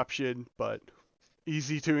disruption, but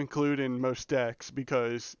easy to include in most decks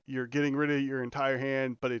because you're getting rid of your entire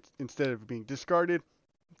hand, but it's, instead of being discarded,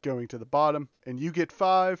 going to the bottom, and you get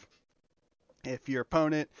 5. If your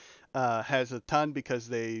opponent has a ton because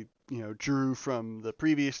they drew from the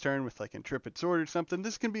previous turn with like Intrepid Sword or something,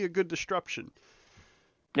 this can be a good disruption.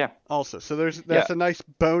 Yeah. Also, so that's a nice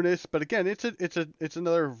bonus, but again, it's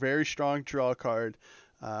another very strong draw card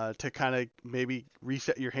to kind of maybe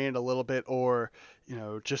reset your hand a little bit, or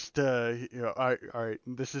just all right,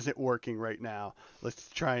 this isn't working right now. Let's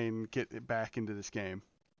try and get it back into this game.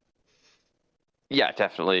 Yeah,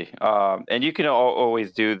 definitely. And you can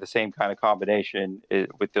always do the same kind of combination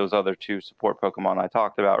with those other 2 support Pokemon I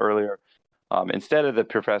talked about earlier. Instead of the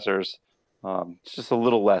Professors, it's just a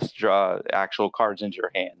little less actual cards into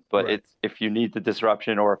your hand. But right. It's if you need the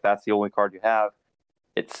disruption, or if that's the only card you have,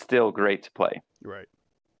 it's still great to play. Right.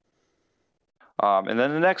 And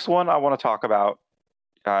then the next one I want to talk about,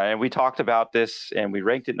 and we talked about this, and we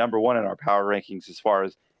ranked it number 1 in our power rankings as far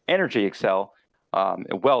as Energy Excel,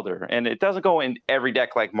 Welder. And it doesn't go in every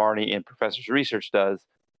deck like Marnie and Professor's Research does,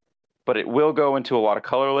 but it will go into a lot of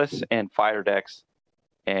colorless and fighter decks.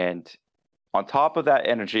 And on top of that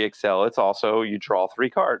Energy Excel, it's also, you draw 3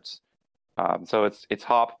 cards. So it's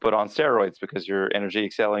Hop, but on steroids, because you're Energy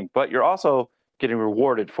Excelling, but you're also getting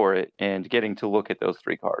rewarded for it and getting to look at those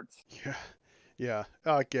 3 cards. Yeah, yeah.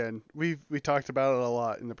 Again, we talked about it a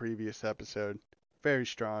lot in the previous episode. Very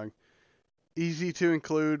strong, easy to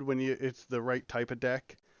include when it's the right type of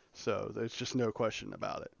deck. So there's just no question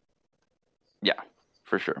about it. Yeah,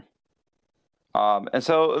 for sure. And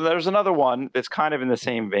so there's another one that's kind of in the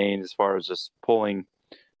same vein as far as just pulling,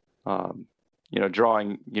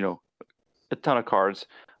 drawing, a ton of cards.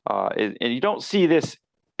 And you don't see this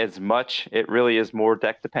as much. It really is more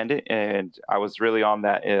deck dependent. And I was really on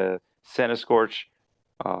that Centiskorch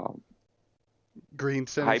Green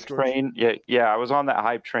hype Centiskorch. train. Yeah, I was on that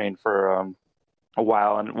hype train for a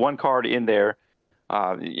while. And one card in there,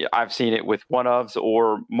 I've seen it with one-ofs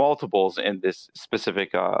or multiples in this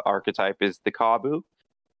specific archetype is the Kabu.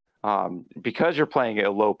 Because you're playing a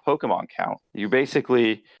low Pokemon count, you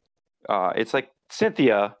basically, it's like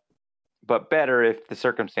Cynthia, but better if the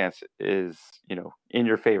circumstance is, in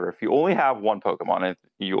your favor. If you only have one Pokemon and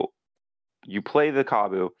you play the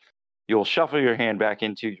Kabu, you'll shuffle your hand back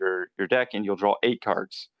into your deck and you'll draw 8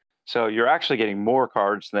 cards. So you're actually getting more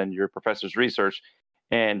cards than your Professor's Research,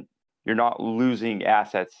 and you're not losing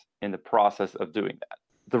assets in the process of doing that.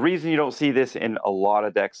 The reason you don't see this in a lot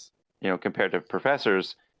of decks, compared to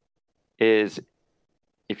Professors, is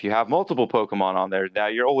if you have multiple Pokemon on there, now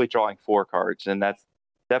you're only drawing 4 cards, and that's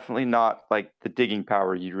definitely not like the digging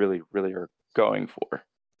power you really, really are going for.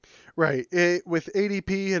 Right. With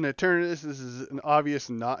ADP and Eternatus, this is an obvious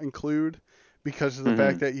not include because of the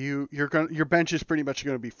fact that your bench is pretty much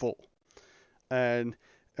going to be full. And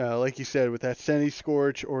like you said, with that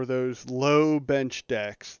Centiskorch or those low bench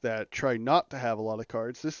decks that try not to have a lot of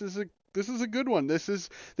cards, this is a good one. This is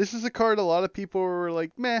a card a lot of people were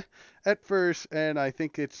like meh at first, and I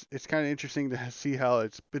think it's kind of interesting to see how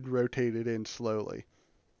it's been rotated in slowly.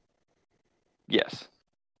 Yes.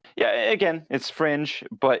 Yeah, again, it's fringe,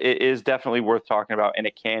 but it is definitely worth talking about, and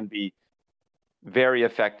it can be very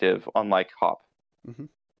effective, unlike Hop. Mm-hmm.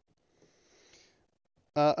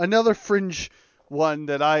 Another fringe one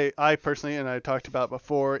that I personally, and I talked about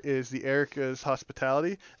before, is the Erica's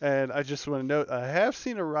Hospitality, and I just want to note I have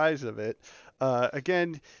seen a rise of it.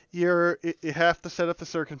 Again, you have to set up the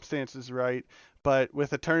circumstances right, but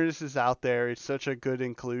with Eternatus out there, it's such a good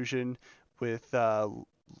inclusion with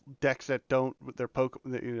decks that don't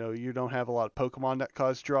you don't have a lot of Pokemon that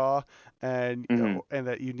cause draw, and and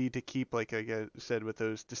that you need to keep, like I said with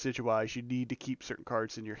those Decidueye, you need to keep certain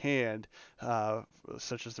cards in your hand,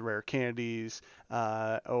 such as the rare candies,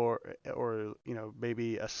 or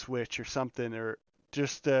maybe a switch or something, or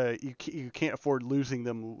just you can't afford losing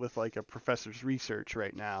them with like a Professor's Research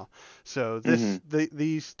right now. So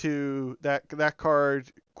these two, that card,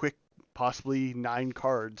 quick, possibly 9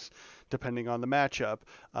 cards depending on the matchup,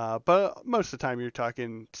 but most of the time you're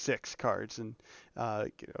talking 6 cards, and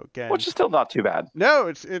again, which is still not too bad. No,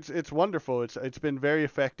 it's wonderful. It's been very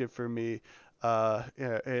effective for me with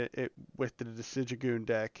the Decidueye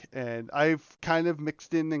deck, and I've kind of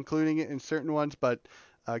mixed in including it in certain ones, but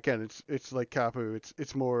again, it's like Kapu,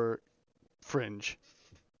 it's more fringe.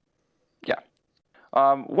 Yeah.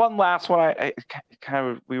 One last one, I kind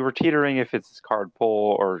of, we were teetering if it's card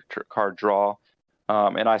pull or card draw.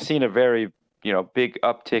 And I've seen a very, big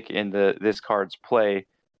uptick in this card's play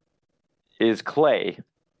is Clay.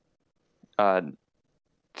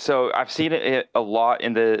 So I've seen it a lot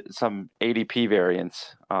in some ADP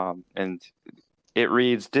variants. And it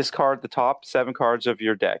reads, discard the top 7 cards of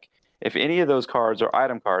your deck. If any of those cards are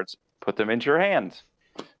item cards, put them into your hand.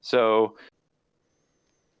 So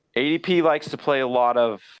ADP likes to play a lot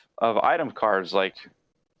of item cards like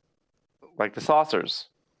the saucers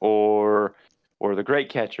or the great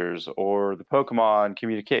catchers or the Pokemon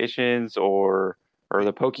communications or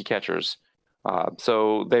the Pokecatchers.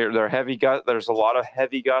 So they're heavy there's a lot of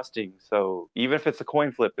heavy gusting. So even if it's a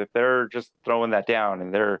coin flip, if they're just throwing that down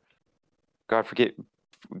and they're God forbid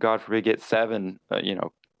get 7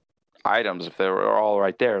 items, if they're all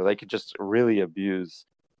right there, they could just really abuse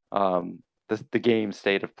the game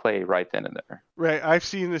state of play right then and there. Right, I've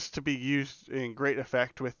seen this to be used in great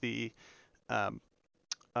effect with the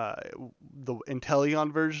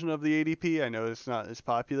Inteleon version of the ADP. I know it's not as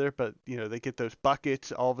popular, but they get those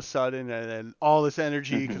buckets all of a sudden, and then all this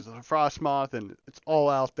energy because of the Frostmoth, and it's all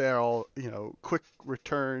out there, all quick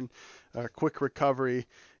return, quick recovery.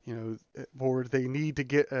 Or they need to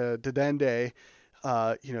get a Dedenne.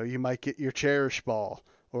 You might get your Cherish Ball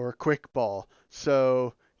or a Quick Ball.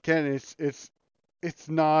 So again, it's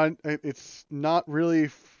not really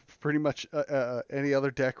pretty much any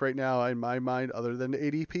other deck right now in my mind other than the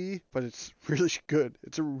ADP, but it's really good.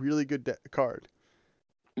 It's a really good card.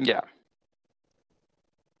 Yeah.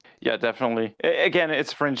 Yeah, definitely. Again,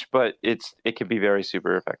 it's fringe, but it can be very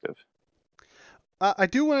super effective. I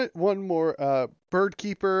do want one more bird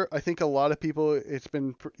keeper. I think a lot of people it's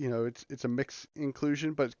been it's a mixed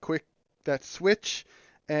inclusion, but quick that switch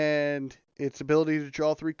and its ability to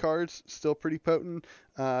draw 3 cards still pretty potent.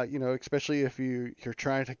 Especially if you're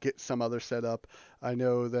trying to get some other setup. I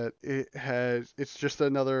know that it's just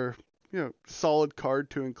another solid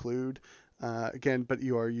card to include. Again, but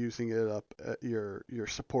you are using it up at your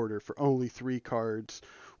supporter for only 3 cards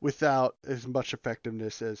without as much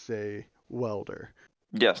effectiveness as a welder.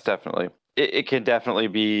 Yes, definitely. It can definitely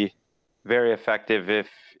be very effective if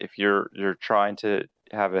you're trying to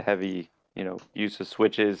have a heavy use of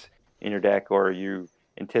switches in your deck, or you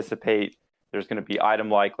anticipate there's going to be item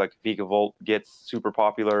like Vigavolt gets super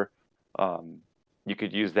popular. You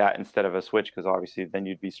could use that instead of a switch, because obviously then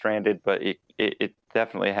you'd be stranded, but it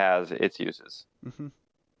definitely has its uses. Mm-hmm.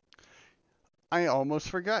 I almost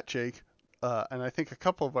forgot, Jake, and I think a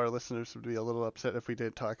couple of our listeners would be a little upset if we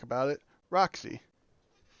didn't talk about it. Roxy.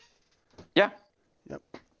 Yeah. Yep.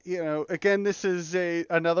 Again, this is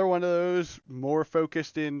another one of those more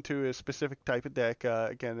focused into a specific type of deck.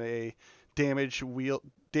 Again, a damage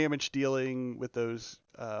dealing with those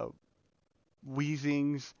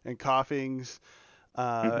wheezings and coughings.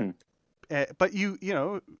 Mm-hmm. But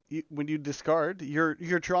when you discard, you're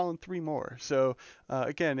drawing 3 more. So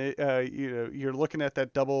again, you're looking at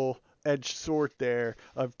that double-edged sword there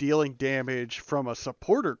of dealing damage from a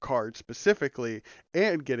supporter card specifically,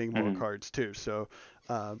 and getting more cards too. So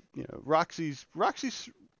Roxy's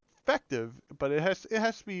effective, but it has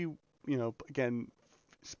to be again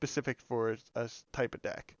specific for a type of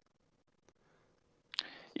deck.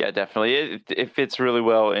 Yeah, definitely. It fits really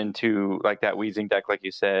well into like that wheezing deck, like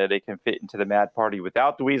you said. It can fit into the Mad Party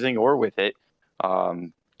without the wheezing or with it,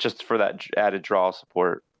 just for that added draw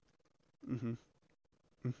support. Mm-hmm.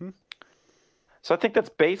 Mm-hmm. So I think that's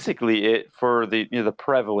basically it for the the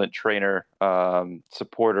prevalent trainer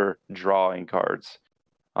supporter drawing cards.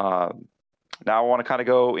 Now I want to kind of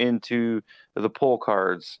go into the pull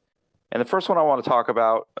cards, and the first one I want to talk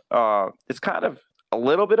about it's kind of a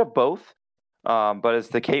little bit of both. But it's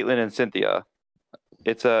the Caitlyn and Cynthia.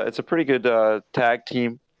 It's a pretty good tag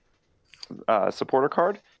team supporter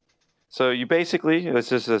card. So you basically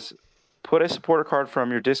this put a supporter card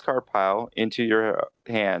from your discard pile into your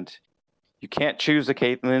hand. You can't choose a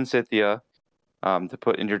Caitlyn and Cynthia to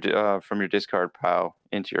put in your from your discard pile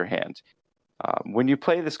into your hand. When you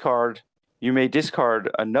play this card, you may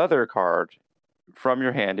discard another card from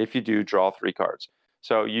your hand. If you do, draw 3 cards.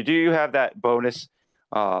 So you do have that bonus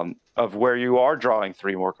of where you are drawing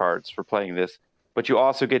 3 more cards for playing this, but you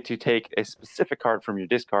also get to take a specific card from your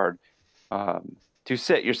discard to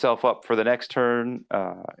set yourself up for the next turn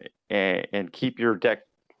and keep your deck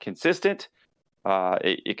consistent.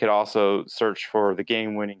 It could also search for the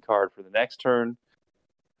game-winning card for the next turn.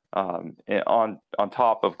 And on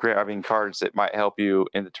top of grabbing cards that might help you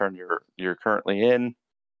in the turn you're currently in.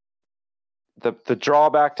 The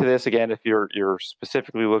drawback to this, again, if you're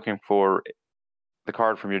specifically looking for the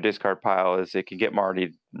card from your discard pile, is it can get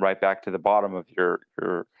martied right back to the bottom of your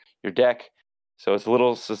deck. So it's a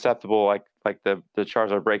little susceptible, like the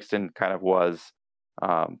Charizard Breakston kind of was,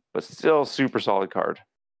 but still super solid card.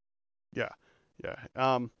 Yeah.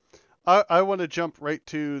 I want to jump right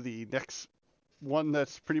to the next one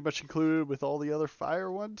that's pretty much included with all the other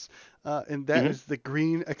fire ones, and that is the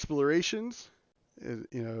Green Explorations.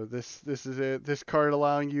 This is it. This card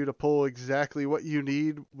allowing you to pull exactly what you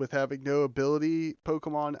need with having no ability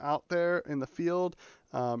Pokemon out there in the field.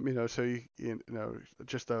 So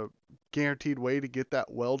just a guaranteed way to get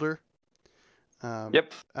that welder.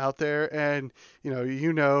 Out there, and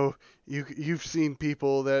you've seen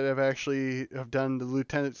people that have actually have done the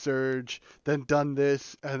Lieutenant Surge, then done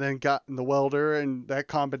this, and then gotten the welder, and that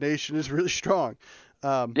combination is really strong.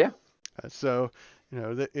 So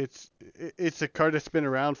it's a card that's been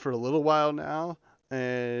around for a little while now,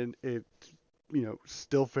 and it's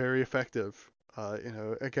still very effective.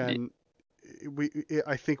 Again,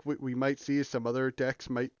 I think what we might see is some other decks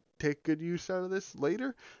might take good use out of this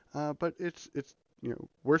later, but it's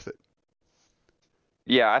worth it.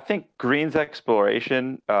 Yeah, I think Green's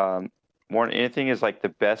Exploration, more than anything, is like the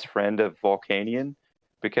best friend of Volcanion,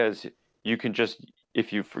 because you can just,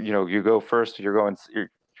 if you go first,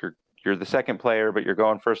 you're the second player, but you're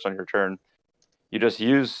going first on your turn. You just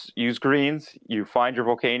use greens. You find your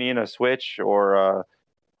Volcanion, a switch, or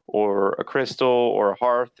a crystal, or a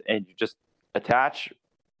hearth, and you just attach,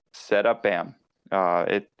 set up, bam.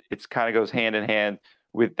 It's kind of goes hand in hand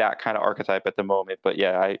with that kind of archetype at the moment. But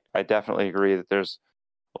yeah, I definitely agree that there's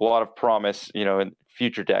a lot of promise, in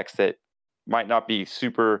future decks that might not be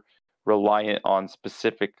super reliant on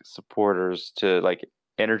specific supporters to like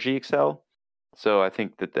energy excel. So I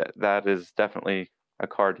think that is definitely a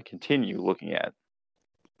card to continue looking at.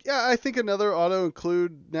 Yeah, I think another auto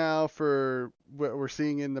include now for what we're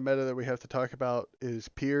seeing in the meta that we have to talk about is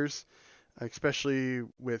Piers, especially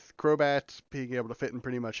with Crobats being able to fit in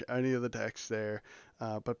pretty much any of the decks there.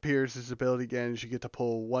 But Piers' ability again is you get to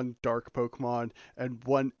pull one dark Pokemon and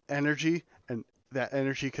one energy, and that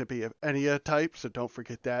energy could be of any type, so don't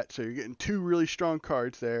forget that. So you're getting two really strong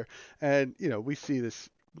cards there, and we see this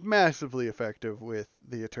massively effective with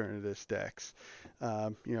the Eternatus decks.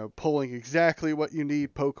 Pulling exactly what you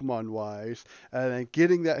need Pokemon wise, and then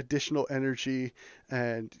getting that additional energy.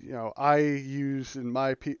 And I use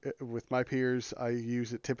with my Piers, I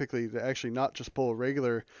use it typically to actually not just pull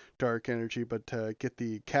regular dark energy, but to get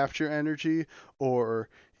the capture energy or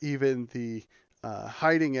even the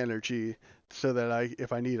hiding energy, so that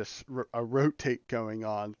if I need a rotate going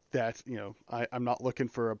on, that I'm not looking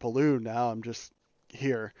for a balloon now. I'm just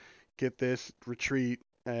here, get this retreat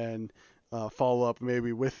and follow up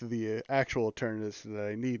maybe with the actual alternatives that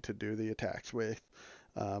I need to do the attacks with.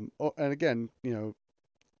 And again,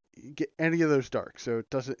 get any of those darks. So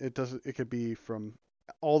it could be from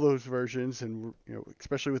all those versions, and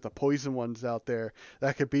especially with the poison ones out there,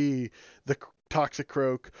 that could be the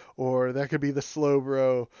Toxicroak, or that could be the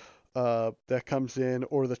Slowbro that comes in,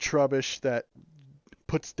 or the Trubbish that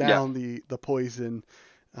puts down the poison.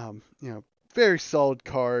 Very solid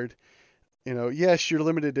card. Yes, you're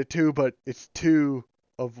limited to 2, but it's 2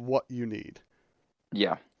 of what you need.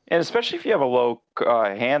 Yeah, and especially if you have a low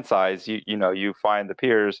hand size, you find the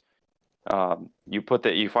Piers,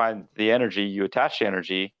 you find the energy, you attach the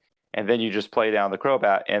energy, and then you just play down the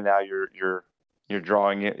Crobat, and now you're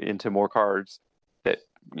drawing it into more cards that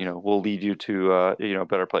will lead you to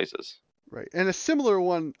better places. Right, and a similar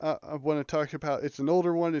one I want to talk about. It's an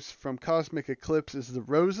older one. It's from Cosmic Eclipse. Is the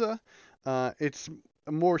Rosa. It's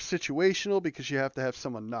more situational because you have to have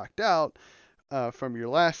someone knocked out from your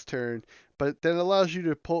last turn, but that allows you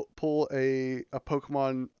to pull a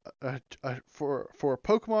Pokemon for a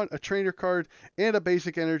Pokemon, a trainer card, and a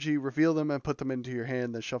basic energy, reveal them and put them into your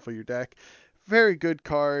hand, then shuffle your deck. Very good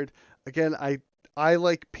card. Again, I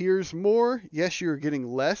like Piers more. Yes, you're getting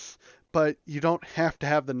less, but you don't have to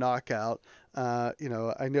have the knockout. I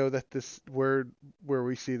know that this where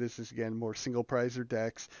we see this is again more single prizer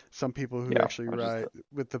decks. Some people who actually ride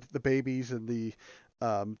with the babies and the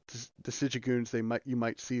Deciduegoons, you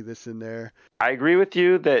might see this in there. I agree with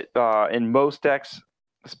you that in most decks,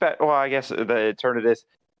 I guess the Eternatus,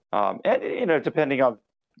 and depending on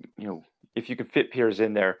if you can fit Piers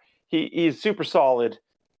in there, he's super solid.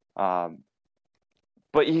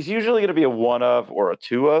 But he's usually going to be a 1 of or a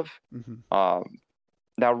 2 of. Mm-hmm.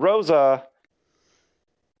 Now Rosa,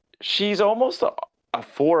 she's almost a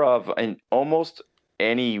 4 of in almost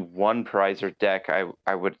any one prizer deck.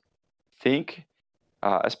 I would think,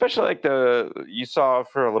 especially like you saw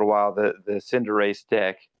for a little while the Cinderace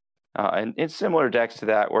deck, and it's similar decks to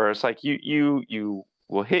that where it's like you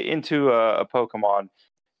will hit into a Pokemon,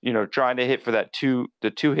 trying to hit for the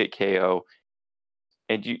 2-hit KO,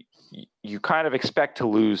 and you kind of expect to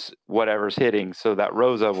lose whatever's hitting, so that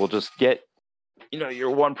Rosa will just get,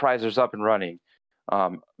 your one prizers up and running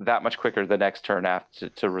that much quicker the next turn after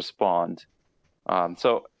to respond.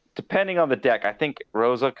 So depending on the deck, I think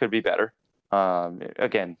Rosa could be better.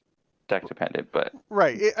 Again, deck dependent, but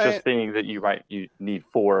right. Thinking that you need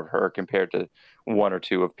 4 of her compared to 1 or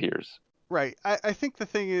 2 of Piers. Right. I think the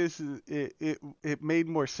thing is, it made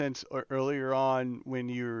more sense earlier on when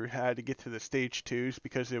you had to get to the stage 2s,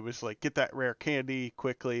 because it was like, get that rare candy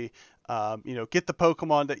quickly, get the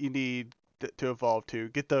Pokemon that you need to evolve to,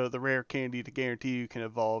 get the rare candy to guarantee you can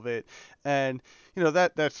evolve it, and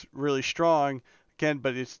that's really strong again,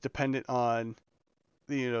 but it's dependent on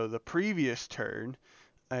the previous turn,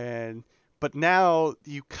 but now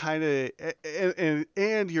you kind of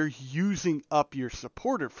and you're using up your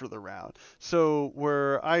supporter for the round. So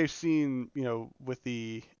where I've seen, with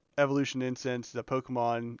the Evolution Incense, the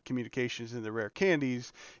Pokemon communications, and the rare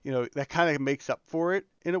candies, that kind of makes up for it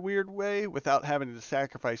in a weird way without having to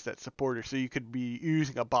sacrifice that supporter. So you could be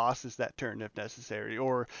using a Boss's that turn if necessary,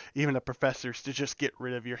 or even a Professor's to just get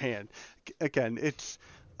rid of your hand. Again, it's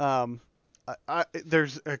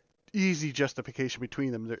there's a easy justification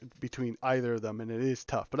between either of them, and it is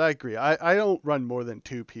tough. But I agree. I don't run more than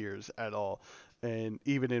 2 Piers at all, and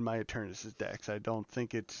even in my Eternatus decks, I don't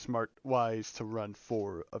think it's wise to run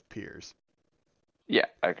 4 of Piers. Yeah,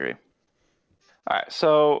 I agree. All right,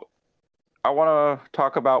 so I want to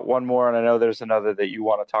talk about one more, and I know there's another that you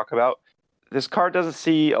want to talk about. this card doesn't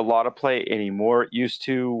see a lot of play anymore. It used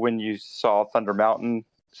to when you saw Thunder Mountain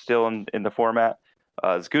still in the format.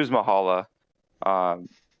 It's Guzma Hala.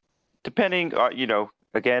 Depending,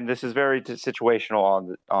 again, this is very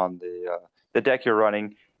situational on the deck you're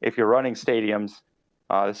running. If you're running stadiums,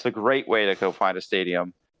 this is a great way to go find a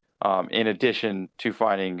stadium. In addition to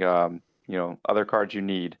finding other cards you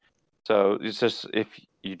need. So it's just if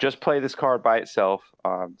you just play this card by itself,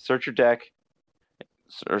 search your deck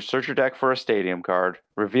for a stadium card,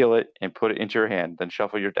 reveal it, and put it into your hand. Then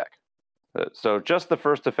shuffle your deck. So just the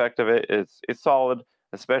first effect of it is it's solid,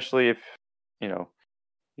 especially if you're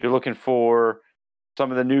looking for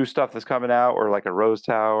some of the new stuff that's coming out, or like a Rose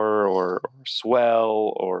Tower or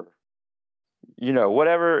Swell, or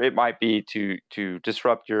whatever it might be to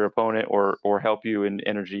disrupt your opponent or help you in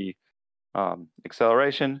energy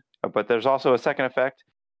acceleration. But there's also a second effect.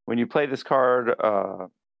 When you play this card,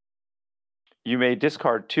 you may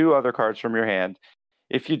discard 2 other cards from your hand.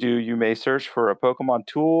 If you do, you may search for a Pokemon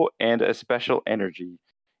tool and a special energy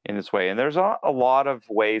in this way. And there's a lot of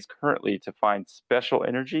ways currently to find special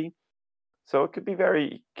energy. So it could be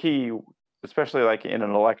very key, especially like in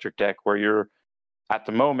an electric deck where you're at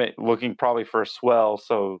the moment looking probably for a Swell,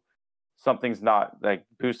 so something's not like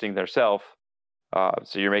boosting their self.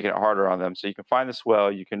 So you're making it harder on them. So you can find the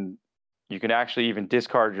Swell. You can actually even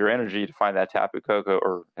discard your energy to find that Tapu Koko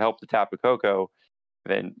or help the Tapu Koko.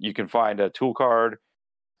 Then you can find a tool card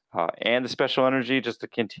and the special energy just to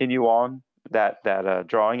continue on that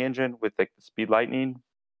drawing engine with the Speed Lightning.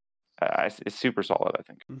 It's super solid, I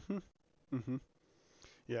think.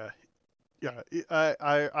 Yeah.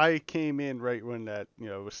 I came in right when that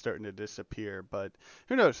was starting to disappear, but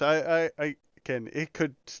who knows? I again, it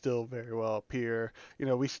could still very well appear.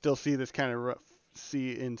 We still see this kind of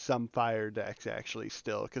see in some fire decks actually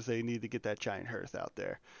still, because they need to get that giant hearth out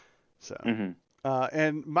there. So.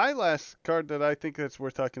 And my last card that I think that's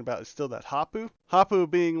worth talking about is still that Hapu. Hapu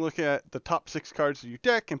being looking at the top 6 cards of your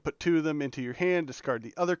deck and put 2 of them into your hand, discard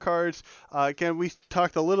the other cards. Again, we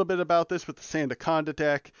talked a little bit about this with the Sandaconda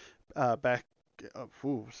deck back,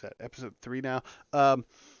 was that episode 3 now?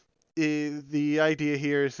 The idea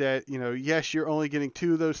here is that, yes, you're only getting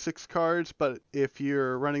 2 of those 6 cards, but if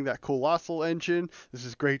you're running that Colossal engine, this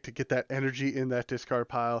is great to get that energy in that discard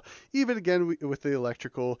pile, even again with the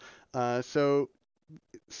electrical. So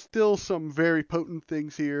still some very potent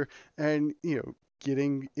things here, and,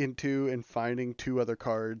 getting into and finding 2 other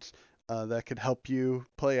cards that could help you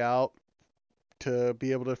play out to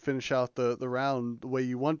be able to finish out the round the way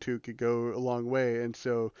you want to could go a long way. And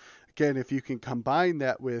so again, if you can combine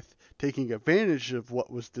that with taking advantage of what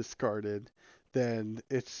was discarded, then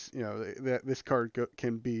it's that this card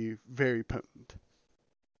can be very potent.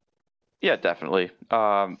 Yeah, definitely.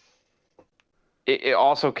 It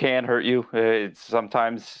also can hurt you. It's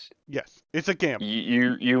sometimes, yes, it's a gamble.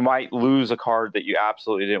 You might lose a card that you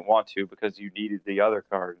absolutely didn't want to because you needed the other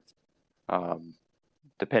cards,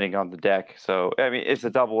 depending on the deck. So I mean, it's a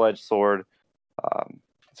double-edged sword.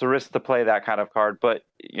 It's a risk to play that kind of card, but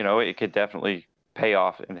it could definitely pay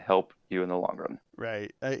off and help you in the long run.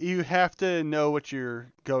 Right. You have to know what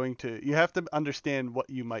you're going to. You have to understand what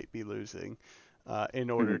you might be losing in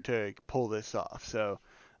order to pull this off. So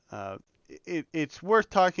it's worth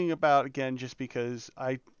talking about again, just because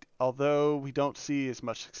although we don't see as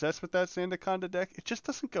much success with that Sandaconda deck, it just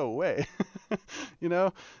doesn't go away.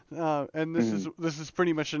 And this is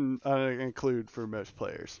pretty much an include for most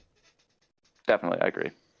players. Definitely, I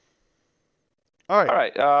agree. All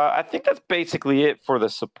right. I think that's basically it for the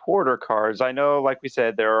supporter cards. I know, like we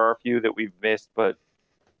said, there are a few that we've missed, but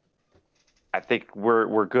I think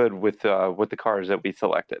we're good with the cards that we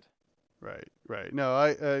selected. Right.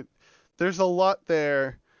 No, there's a lot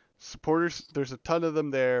there. Supporters, there's a ton of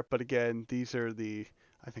them there, but again, these are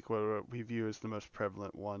I think what we view as the most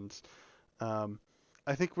prevalent ones.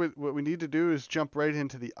 I think what we need to do is jump right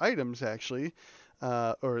into the items actually,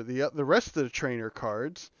 or the rest of the trainer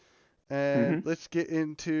cards. And let's get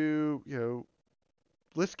into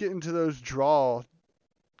those draw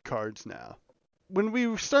cards now. When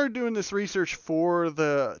we started doing this research for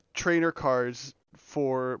the trainer cards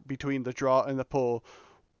for between the draw and the pull,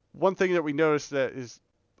 one thing that we noticed that is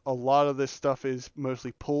a lot of this stuff is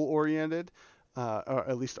mostly pull oriented, or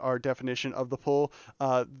at least our definition of the pull.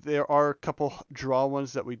 There are a couple draw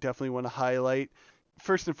ones that we definitely want to highlight.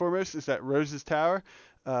 First and foremost is that Rose's Tower.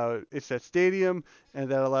 It's that stadium, and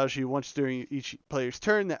that allows you, once during each player's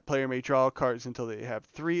turn, that player may draw cards until they have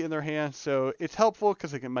 3 in their hand. So it's helpful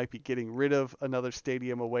because it might be getting rid of another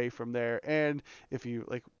stadium away from there. And if you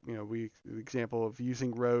example of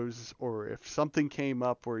using Rose, or if something came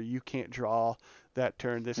up where you can't draw that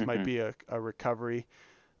turn, this might be a recovery.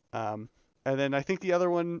 And then I think the other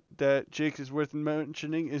one that Jake is worth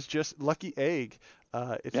mentioning is just Lucky Egg.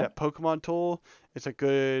 It's Yeah. that Pokemon tool. It's a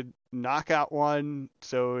good knockout one.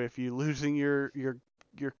 So if you're losing your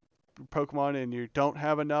Pokemon and you don't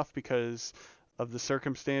have enough because of the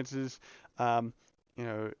circumstances, um, you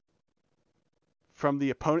know, from the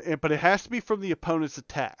opponent, but it has to be from the opponent's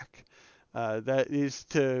attack. That is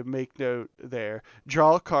to make note there.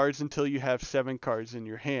 Draw cards until you have 7 cards in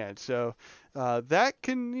your hand. So that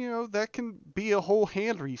can, that can be a whole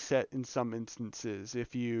hand reset in some instances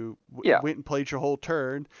if you Yeah. went and played your whole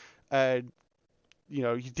turn, and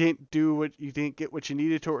you didn't get what you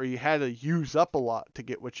needed to, or you had to use up a lot to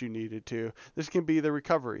get what you needed to. This can be the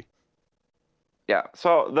recovery. Yeah.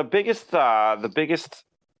 So the biggest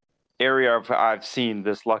area I've seen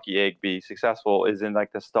this Lucky Egg be successful is in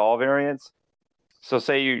like the stall variants. So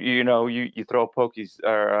say you throw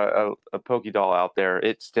a Pokédoll out there,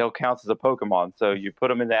 it still counts as a Pokemon. So you put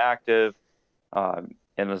them in the active, and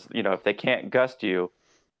if they can't gust you,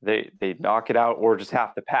 they knock it out or just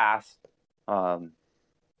have to pass, and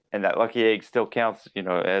that Lucky Egg still counts,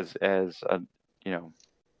 as a,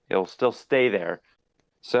 it'll still stay there.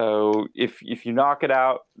 So if you knock it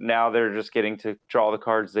out, now they're just getting to draw the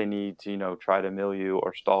cards they need to try to mill you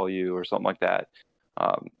or stall you or something like that.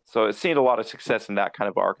 So it's seen a lot of success in that kind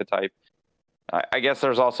of archetype. I guess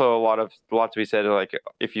there's also a lot to be said. Like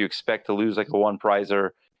if you expect to lose like a one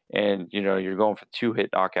prizer and you're going for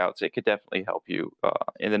 2-hit knockouts, it could definitely help you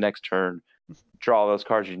in the next turn draw those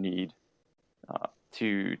cards you need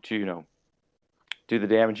to do the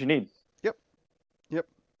damage you need. Yep. Yep.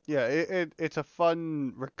 Yeah, it's a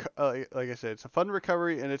fun, like I said, it's a fun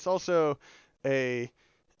recovery, and it's also a,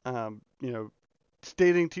 you know,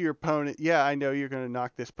 stating to your opponent, yeah, I know you're going to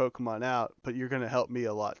knock this Pokemon out, but you're going to help me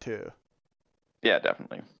a lot too. Yeah,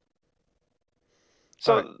 definitely.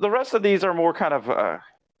 All right. So the rest of these are more kind of I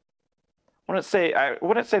wouldn't say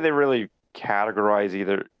they really categorize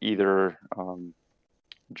either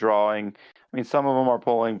drawing. I mean, some of them are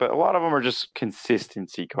pulling, but a lot of them are just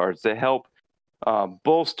consistency cards that help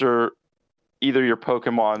bolster either your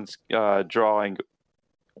Pokemon's drawing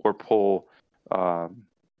or pull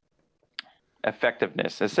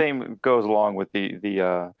effectiveness. The same goes along with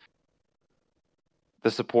the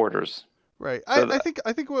supporters. Right. So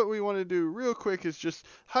I think what we want to do real quick is just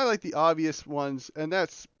highlight the obvious ones, and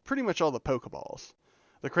that's pretty much all the Pokeballs.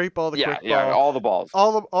 The Great Ball, the yeah, Quick yeah, Ball, all the balls.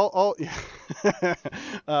 all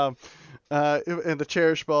yeah. And the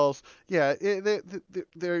Cherish Balls. Yeah,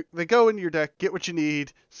 they go in your deck, get what you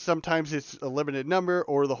need. Sometimes it's a limited number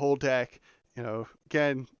or the whole deck.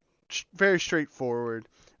 Again, very straightforward.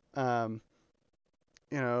 Um,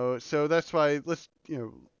 so that's why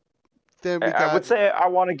then we I would got say I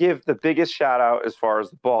want to give the biggest shout out as far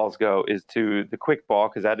as the balls go is to the quick ball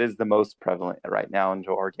because that is the most prevalent right now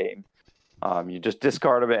into our game. You just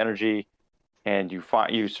discard of energy and you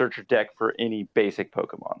search your deck for any basic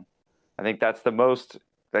Pokemon. I think that's the most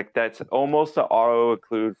that's almost an auto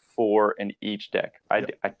include for in each deck. I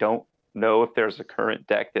don't know if there's a current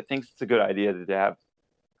deck that thinks it's a good idea to have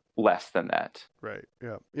less than that. right.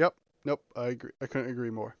 Yeah. Yep. Nope. I agree. I couldn't agree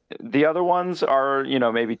more. The other ones are,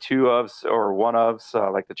 maybe 2 ofs or 1 ofs,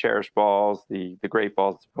 like the Cherish Balls, the Great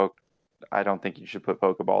Balls. I don't think you should put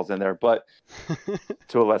Pokeballs in there, but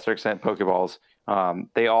to a lesser extent, Pokeballs.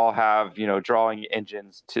 They all have, drawing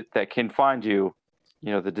engines that can find you,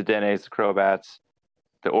 the Dedennes, the Crobats,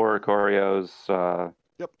 the Oricorios,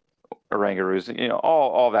 yep. Orangaroos,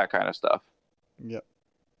 all that kind of stuff. Yep.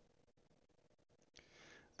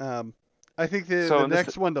 I think the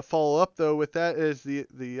next one to follow up though with that is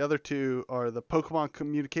the other two are the Pokemon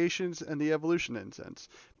Communications and the Evolution Incense.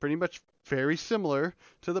 Pretty much very similar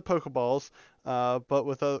to the Pokeballs, but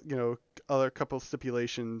with other couple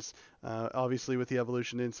stipulations. Obviously, with the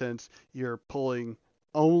Evolution Incense, you're pulling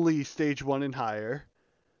only Stage 1 and higher,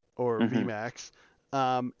 or VMAX,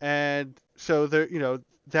 and so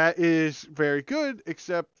that is very good.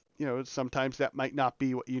 Except sometimes that might not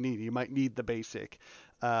be what you need. You might need the basic.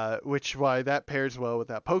 Which why that pairs well with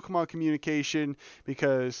that Pokemon Communication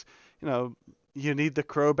because you need the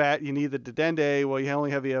Crobat, you need the Dedenne. Well, you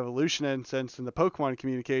only have the Evolution Incense and the Pokemon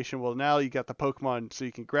Communication. Well, now you got the Pokemon, so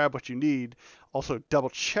you can grab what you need. Also,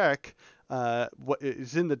 double check what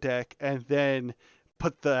is in the deck, and then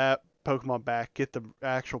put that Pokemon back. Get the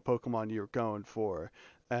actual Pokemon you're going for,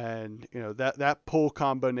 and that pull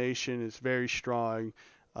combination is very strong.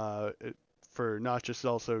 For not just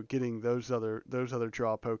also getting those other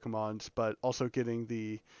draw Pokemons, but also getting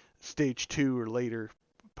the Stage 2 or later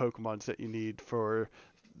Pokemons that you need for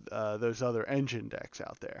those other engine decks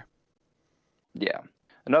out there. Yeah.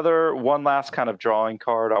 One last kind of drawing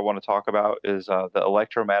card I want to talk about is the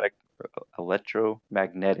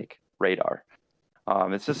electromagnetic radar.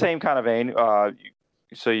 It's the same kind of vein.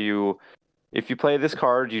 If you play this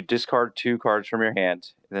card, you discard 2 cards from your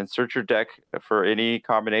hand, and then search your deck for any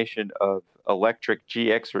combination of electric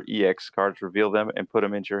GX or EX cards, reveal them, and put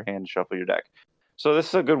them into your hand and shuffle your deck. So this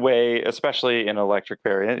is a good way, especially in electric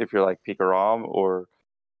variant, if you're like Pikarom or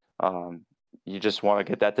you just want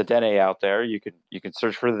to get that Dedenne out there. You can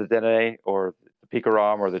search for the Dedenne or the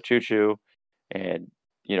Pikarom or the Choo-Choo, and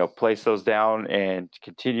place those down and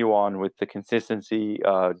continue on with the consistency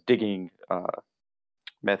digging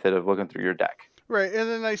method of looking through your deck. Right, and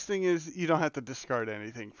the nice thing is you don't have to discard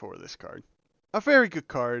anything for this card. A very good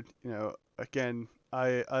card. Again,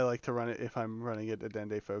 I like to run it if I'm running a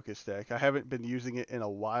Dedenne focus deck. I haven't been using it in a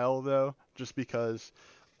while though, just because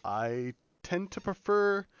I tend to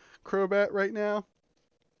prefer Crobat right now.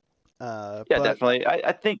 Definitely.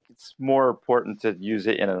 I think it's more important to use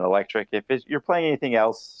it in an electric. If you're playing anything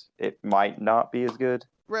else, it might not be as good.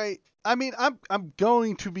 Right. I mean, I'm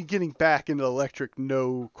going to be getting back into electric,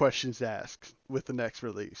 no questions asked, with the next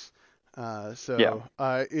release.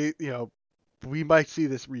 We might see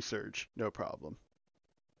this resurge, no problem.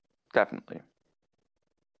 Definitely.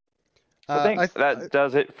 So I think that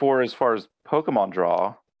does it for as far as Pokemon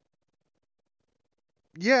draw.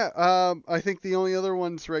 Yeah, I think the only other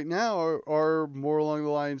ones right now are more along the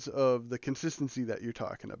lines of the consistency that you're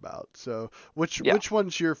talking about. So which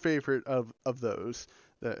one's your favorite of those?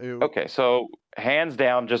 Okay, so hands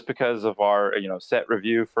down, just because of our set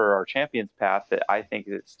review for our Champions Path, that I think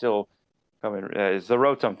it's still coming is the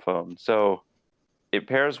Rotom Phone. So it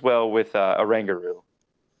pairs well with Oranguru,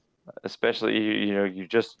 especially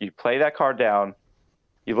you play that card down,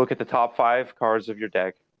 you look at the top 5 cards of your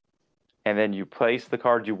deck, and then you place the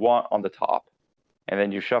card you want on the top, and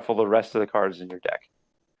then you shuffle the rest of the cards in your deck.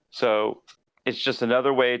 So it's just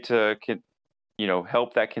another way to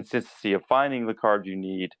help that consistency of finding the card you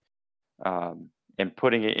need and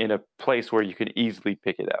putting it in a place where you can easily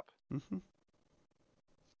pick it up. Mm-hmm.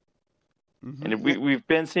 Mm-hmm. And we've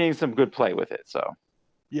been seeing some good play with it. So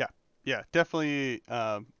yeah, definitely.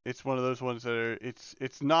 It's one of those ones that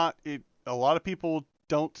it's not. A lot of people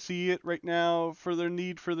don't see it right now for their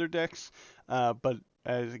need for their decks, but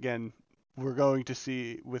as again, we're going to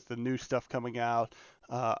see with the new stuff coming out.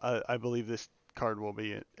 I believe this card will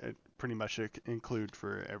be pretty much include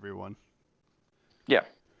for everyone. Yeah.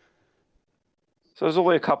 So there's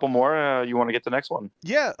only a couple more. You want to get the next one?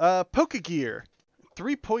 Yeah. Pokegear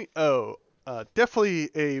 3.0. Definitely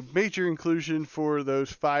a major inclusion for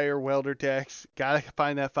those fire welder decks. Gotta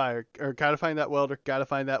find that fire, or gotta find that welder. Gotta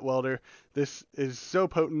find that welder. This is so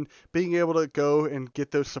potent. Being able to go and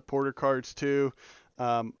get those supporter cards too.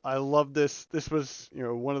 I love this. This was,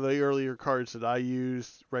 one of the earlier cards that I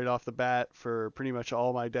used right off the bat for pretty much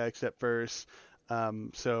all my decks at first.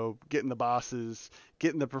 So getting the bosses,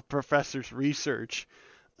 getting the professor's research,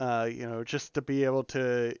 just to be able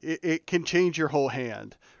to, it can change your whole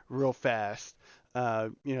hand real fast.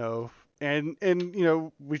 And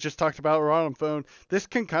we just talked about Rotom Phone. This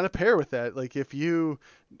can kind of pair with that. Like if you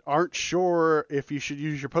aren't sure if you should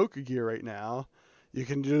use your Pokegear right now, you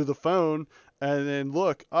can do the phone and then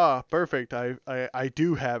look, perfect. I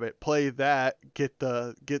do have it. Play that, get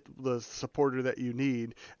the supporter that you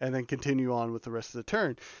need, and then continue on with the rest of the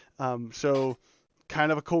turn. So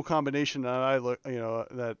kind of a cool combination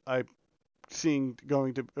that I'm seeing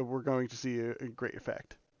we're going to see a great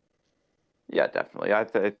effect. Yeah, definitely.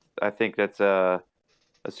 I think that's a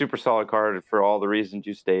super solid card for all the reasons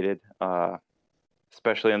you stated,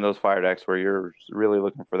 especially in those fire decks where you're really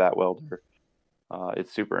looking for that welder.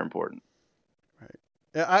 It's super important. Right.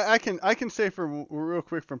 I can say from real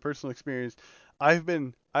quick from personal experience,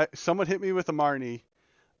 someone hit me with a Marnie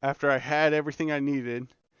after I had everything I needed,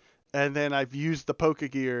 and then I've used the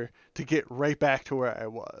Pokegear to get right back to where I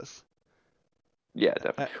was. Yeah,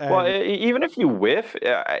 definitely. Even if you whiff,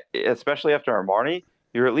 especially after Armani,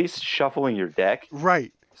 you're at least shuffling your deck.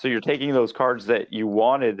 Right. So you're taking those cards that you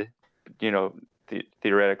wanted,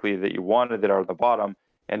 theoretically that you wanted that are at the bottom,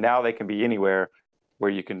 and now they can be anywhere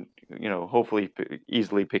where you can, hopefully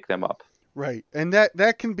easily pick them up. Right. And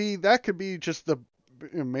that could be just the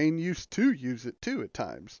main use to use it too at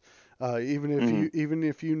times. Even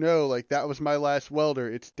if you know, like, that was my last welder,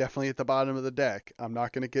 it's definitely at the bottom of the deck. I'm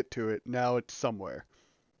not going to get to it. Now it's somewhere.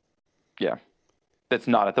 Yeah. That's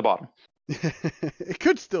not at the bottom. It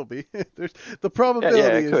could still be. There's the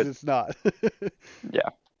probability is it's not. Yeah.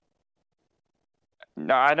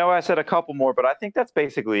 No, I know I said a couple more, but I think that's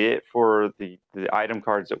basically it for the item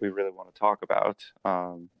cards that we really want to talk about.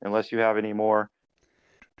 Unless you have any more.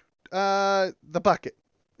 The bucket.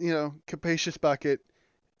 Capacious bucket.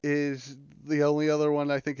 is the only other one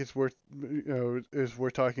I think is worth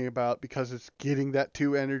talking about because it's getting that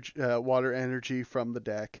two energy water energy from the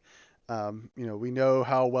deck. We know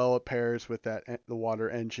how well it pairs with the water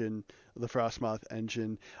engine, the Frostmoth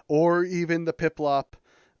engine, or even the Piplup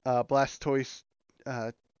Blastoise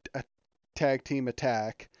uh, tag team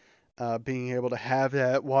attack. Being able to have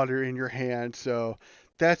that water in your hand, so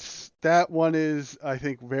that one is I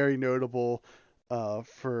think very notable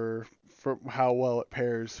for how well it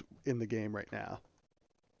pairs in the game right now.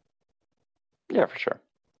 Yeah, for sure.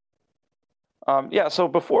 Yeah, so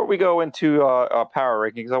before we go into power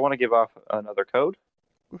rankings, I want to give off another code.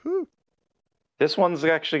 Woohoo! This one's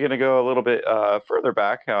actually going to go a little bit further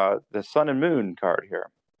back, the Sun and Moon card here.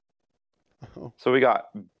 Oh. So we got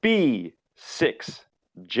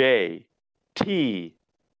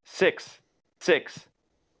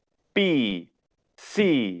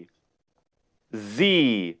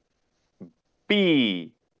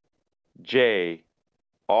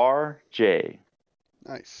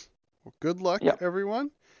Nice. Well, good luck, Yep. everyone.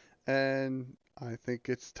 And I think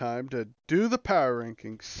it's time to do the power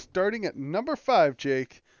rankings. Starting at number 5,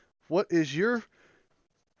 Jake, what is your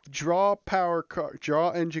draw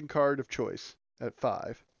engine card of choice at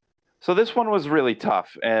 5? So this one was really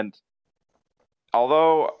tough, and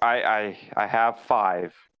although I have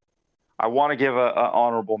 5, I want to give an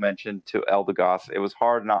honorable mention to Eldegoss. It was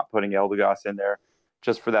hard not putting Eldegoss in there,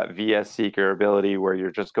 just for that VS Seeker ability where you're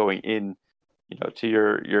just going in, to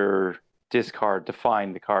your discard to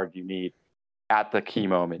find the card you need at the key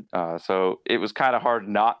moment. So it was kind of hard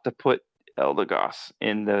not to put Eldegoss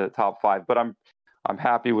in the top 5, but I'm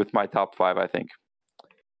happy with my top 5, I think.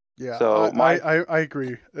 Yeah, So I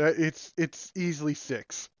agree. It's easily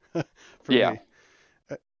 6 for me.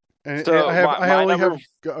 And So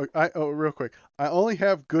real quick, I only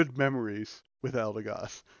have good memories with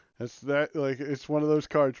Eldegoss. It's one of those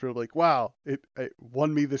cards where like, wow, it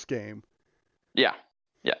won me this game. Yeah,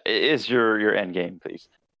 it is your end game, please.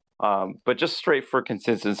 But just straight for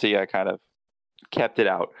consistency, I kind of kept it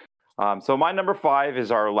out. So my number 5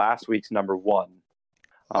 is our last week's number 1.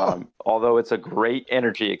 Although it's a great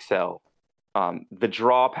Energy Excel, the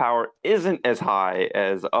draw power isn't as high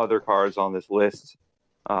as other cards on this list.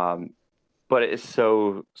 But it is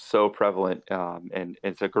so prevalent, and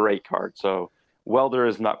it's a great card. So Welder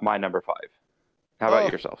is not my number 5. How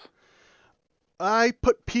about yourself? I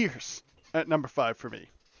put Pierce at number 5 for me.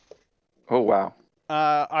 Oh wow.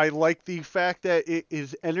 I like the fact that it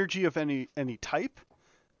is energy of any type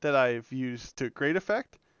that I've used to great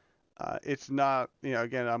effect. It's not,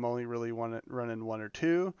 again, I'm only really running 1 or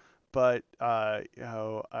 2, but I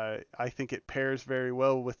think it pairs very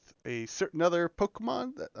well with a certain other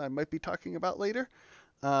Pokemon that I might be talking about later,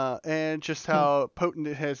 and just how potent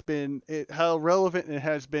it has been, how relevant it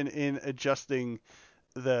has been in adjusting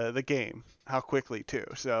the game, how quickly too.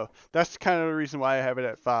 So that's kind of the reason why I have it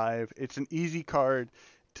at 5. It's an easy card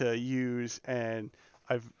to use, and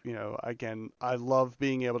again, I love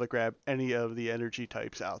being able to grab any of the energy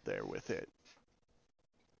types out there with it.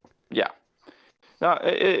 Yeah. No,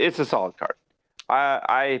 it's a solid card.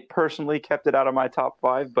 I personally kept it out of my top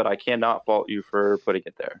 5, but I cannot fault you for putting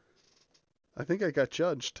it there. I think I got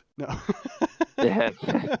judged. No. Yeah.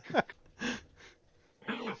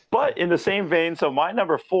 But in the same vein, so my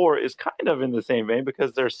number 4 is kind of in the same vein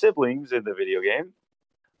because they're siblings in the video game.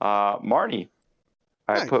 Marnie.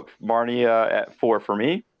 I put Marnie at 4 for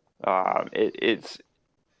me. It's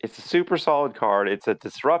a super solid card. It's a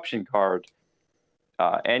disruption card.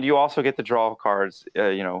 And you also get the draw cards.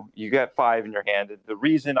 You get 5 in your hand. The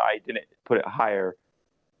reason I didn't put it higher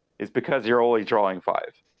is because you're only drawing 5.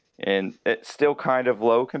 And it's still kind of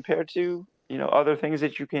low compared to, other things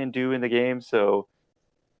that you can do in the game. So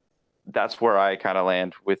that's where I kind of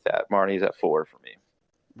land with that. Marnie's at 4 for me.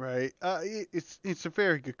 Right. It's a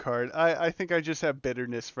very good card. I think I just have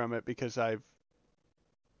bitterness from it because I've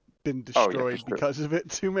been destroyed because of it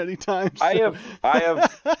too many times. I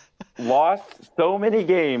have lost so many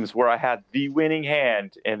games where I had the winning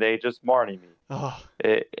hand and they just Marnie me.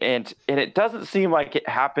 And it doesn't seem like it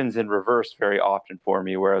happens in reverse very often for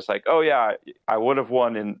me, where it's like, oh yeah, I would have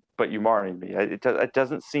won, but you Marnied me. It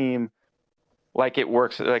doesn't seem like it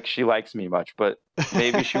works, like she likes me much, but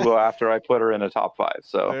maybe she will after I put her in a top 5.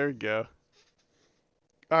 So there you go.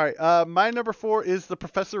 All right, my number 4 is the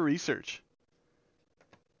Professor Research.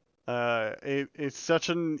 It's such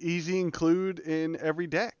an easy include in every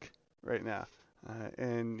deck right now,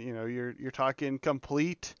 and you're talking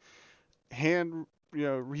complete hand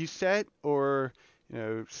reset, or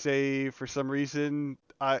say for some reason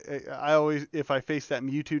I always, if I face that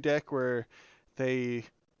Mewtwo deck where they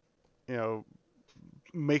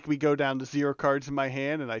make me go down to 0 cards in my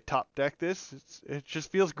hand and I top deck this, it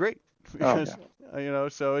just feels great Oh, because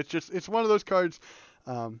so it's one of those cards,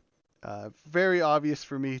 very obvious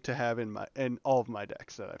for me to have in all of my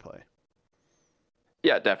decks that I play.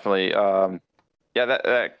 Yeah, definitely. Yeah,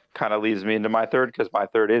 that kind of leads me into my third, because my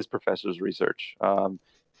third is Professor's Research.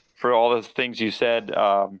 For all the things you said,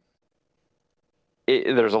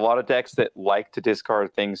 there's a lot of decks that like to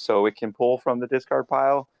discard things so it can pull from the discard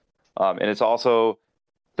pile, and it's also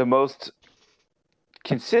the most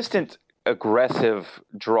consistent aggressive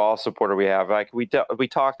draw supporter we have. Like we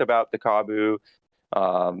talked about the Kabu.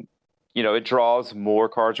 It draws more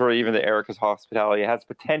cards, or even the Erica's Hospitality. It has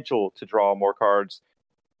potential to draw more cards,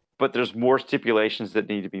 but there's more stipulations that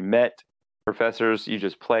need to be met. Professors, you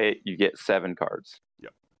just play it, you get 7 cards.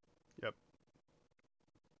 Yep.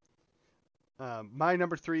 My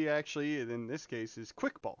number 3, actually, in this case, is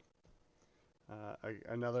Quick Ball.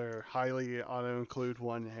 Another highly auto-include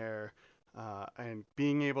one here, and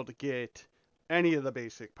being able to get any of the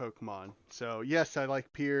basic Pokemon. So yes, I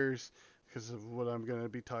like Piers because of what I'm going to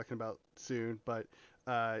be talking about soon, but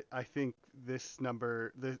I think this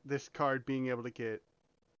card being able to get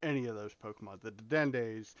any of those Pokemon, the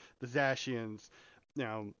Dendes, the Zacians,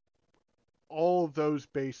 all of those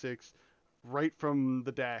basics right from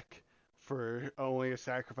the deck for only a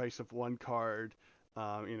sacrifice of 1 card.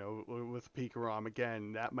 With Pikarom,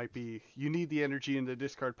 again, that might be, you need the energy in the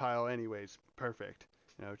discard pile anyways. Perfect.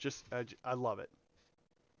 I love it.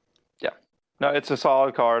 Yeah. No, it's a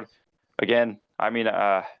solid card. Again,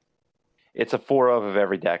 it's a 4 of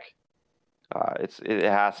every deck. It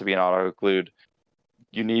has to be an auto include.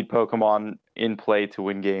 You need Pokemon in play to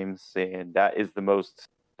win games, and that is the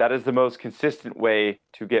most consistent way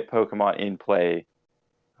to get Pokemon in play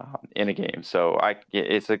in a game. So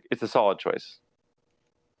it's a solid choice.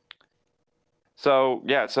 So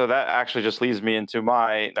that actually just leads me into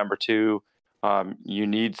my number 2. You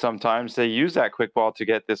need sometimes to use that Quick Ball to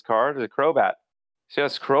get this card, the Crobat. So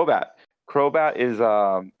yes, Crobat. Crobat is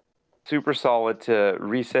super solid to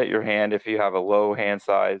reset your hand if you have a low hand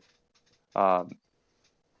size,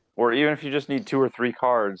 or even if you just need 2 or 3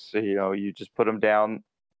 cards. You just put them down,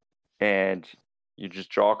 and you just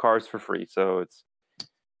draw cards for free. So it's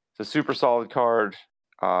a super solid card.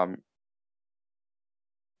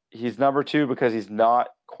 He's number 2 because he's not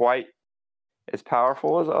quite as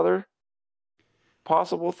powerful as other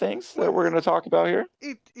possible things that we're going to talk about here.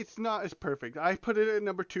 It's not as perfect. I put it at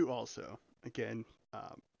number 2 also. Again,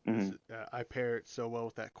 I pair it so well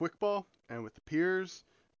with that Quick Ball and with the Piers,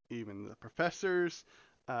 even the Professors.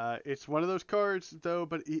 It's one of those cards, though,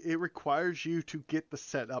 but it requires you to get the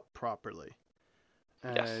set up properly.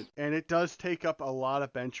 And it does take up a lot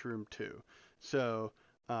of bench room, too. So,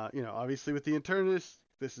 obviously with the Eternatus,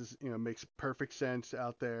 this is, makes perfect sense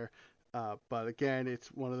out there. But again, it's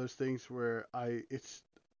one of those things where I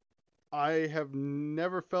have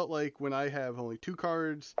never felt like when I have only 2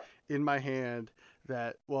 cards in my hand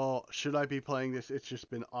that, well, should I be playing this? It's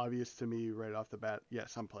just been obvious to me right off the bat.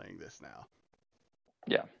 Yes, I'm playing this now.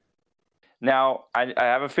 Yeah. Now, I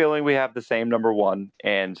have a feeling we have the same number 1,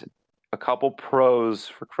 and a couple pros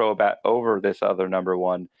for Crobat over this other number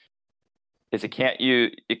 1 is it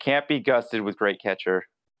can't be gusted with Great Catcher,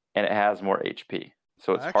 and it has more HP.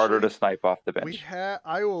 So it's harder to snipe off the bench.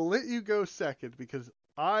 I will let you go second because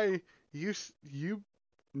we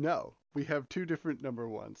have 2 different number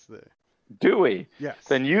 1s there. Do we? Yes.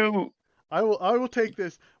 Then I will take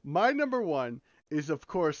this. My number 1 is, of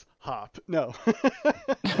course, Hop. No.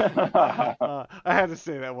 I had to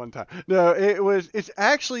say that one time. No, it's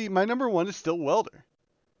actually, my number 1 is still Welder.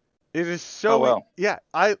 It is so, well. Yeah,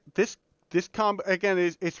 this combo, again,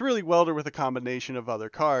 it's really Welder with a combination of other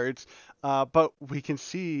cards, but we can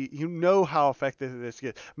see, how effective this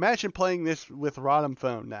gets. Imagine playing this with Rotom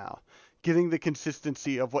Phone now, getting the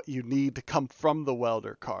consistency of what you need to come from the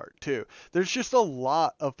Welder card, too. There's just a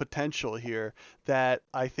lot of potential here that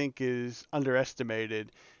I think is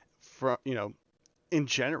underestimated in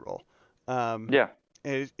general.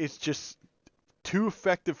 It's just too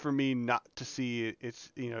effective for me not to see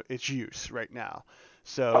its use right now.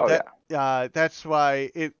 So that's why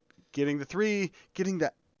getting the 3, getting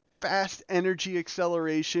that fast energy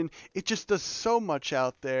acceleration, it just does so much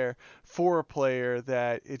out there for a player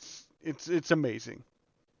that it's amazing.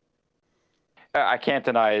 I can't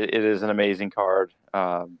deny it is an amazing card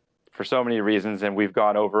for so many reasons, and we've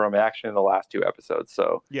gone over them actually in the last 2 episodes.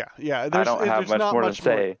 So yeah, I don't have much more to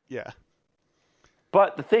say. Yeah.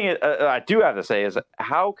 But the thing I do have to say is,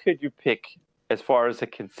 how could you pick, as far as a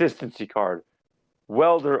consistency card,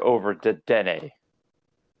 Welder over Dedenne?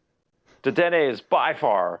 Dedenne is by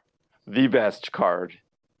far the best card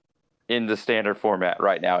in the standard format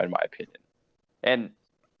right now, in my opinion. And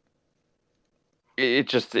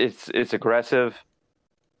it's aggressive.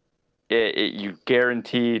 You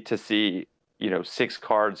guarantee to see 6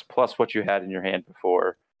 cards plus what you had in your hand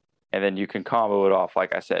before, and then you can combo it off,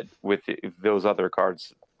 like I said, with those other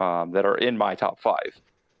cards that are in my top 5.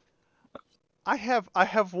 I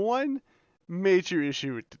have one major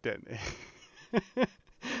issue with Dedenne.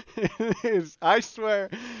 I swear,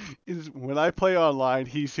 is when I play online,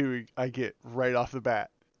 he's who I get right off the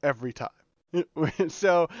bat every time.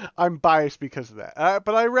 So I'm biased because of that,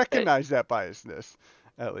 but I recognize that biasness,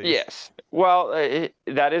 at least. Yes. Well,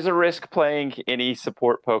 that is a risk playing any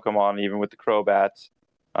support Pokemon, even with the Crobats,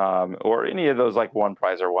 or any of those like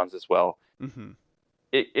 1-prizer ones as well. Mm-hmm.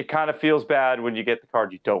 It kind of feels bad when you get the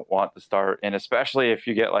card you don't want to start, and especially if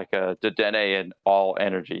you get like a Dedenne and all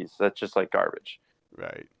energies. That's just like garbage.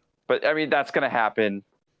 Right. But I mean, that's going to happen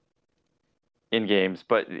in games.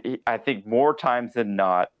 But I think more times than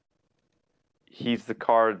not, he's the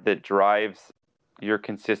card that drives your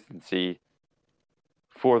consistency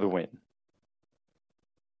for the win.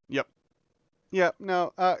 Yep. Yeah.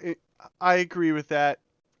 No. I agree with that.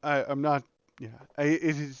 I'm not. Yeah.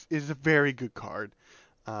 It is a very good card.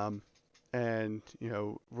 And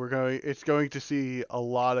it's going to see a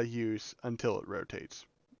lot of use until it rotates,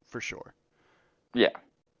 for sure. Yeah.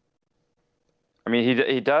 I mean,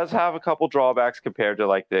 he does have a couple drawbacks compared to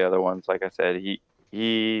like the other ones. Like I said,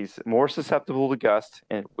 he's more susceptible to Gust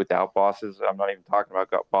and without bosses. I'm not even talking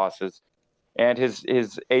about bosses. And his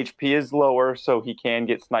HP is lower, so he can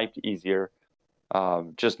get sniped easier,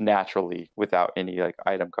 just naturally without any like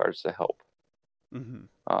item cards to help. Mm-hmm.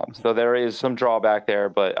 So there is some drawback there,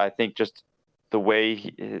 but I think just the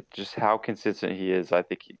way just how consistent he is, I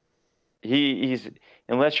think he's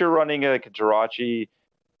unless you're running like a Jirachi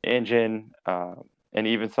engine, and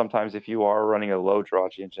even sometimes if you are running a low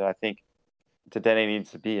Jirachi engine, I think Dedenne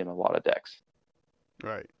needs to be in a lot of decks.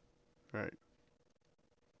 Right.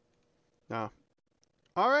 No.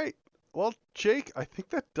 All right. Well, Jake, I think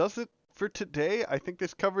that does it for today. I think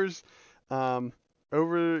this covers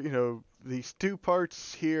over these 2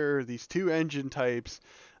 parts here, these 2 engine types.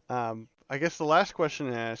 I guess the last question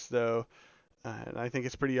to ask, though, and I think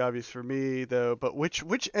it's pretty obvious for me, though, but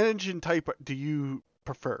which engine type do you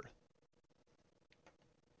prefer?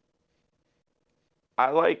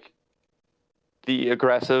 I like the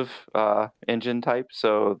aggressive engine type.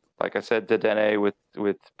 So, like I said, Dedenne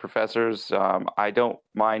with professors. I don't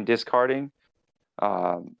mind discarding,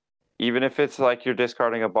 even if it's like you're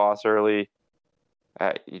discarding a boss early.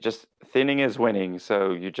 You just thinning is winning,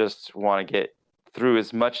 so you just want to get through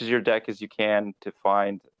as much of your deck as you can to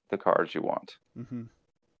find the cards you want. Mm-hmm.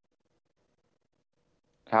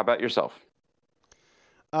 How about yourself?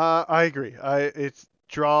 I agree. It's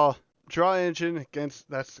draw engine against.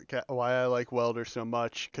 That's why I like Welder so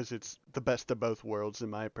much, because it's the best of both worlds in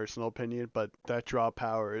my personal opinion. But that draw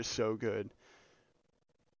power is so good.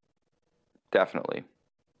 Definitely.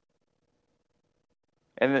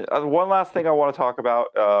 And then, one last thing I want to talk about,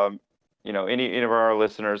 any of our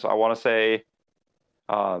listeners, I want to say,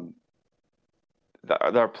 our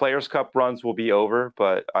Players Cup runs will be over,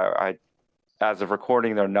 but I, as of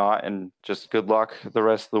recording, they're not, and just good luck the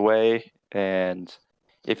rest of the way. And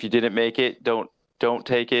if you didn't make it, don't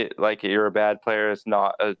take it like you're a bad player. It's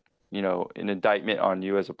not an indictment on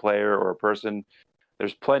you as a player or a person.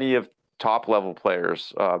 There's plenty of top level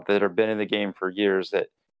players that have been in the game for years that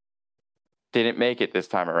didn't make it this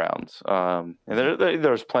time around. And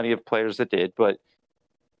there's plenty of players that did, but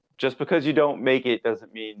just because you don't make it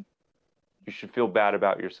doesn't mean you should feel bad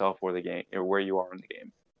about yourself or the game or where you are in the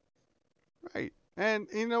game. Right. And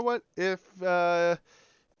you know what?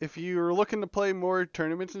 If you're looking to play more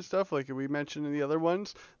tournaments and stuff, like we mentioned in the other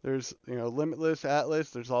ones, there's Limitless, Atlas,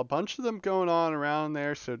 there's a bunch of them going on around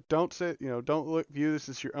there. So don't view this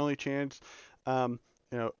as your only chance. Heck,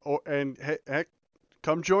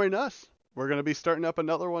 come join us. We're going to be starting up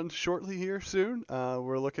another one shortly here soon.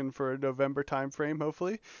 We're looking for a November time frame,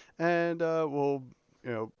 hopefully, and you'll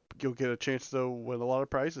get a chance to win a lot of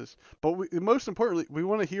prizes. But most importantly, we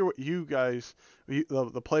want to hear what you guys,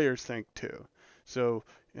 the players, think too. So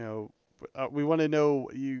we want to know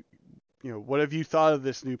what have you thought of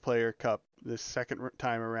this new Player Cup this second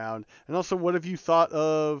time around, and also what have you thought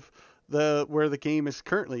of where the game is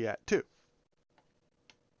currently at too.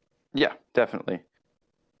 Yeah, definitely.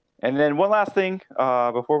 And then one last thing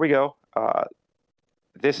before we go.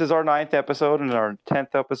 This is our 9th episode, and our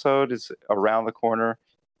 10th episode is around the corner.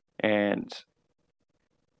 And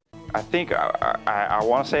I think I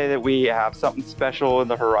want to say that we have something special in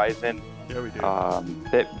the horizon. Yeah, we do.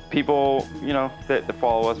 That people, that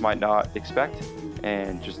follow us might not expect.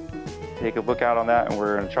 And just take a look out on that, and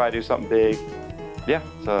we're going to try to do something big. Yeah,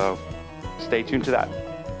 so stay tuned to that.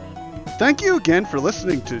 Thank you again for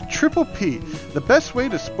listening to Triple P. The best way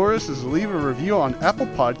to support us is to leave a review on Apple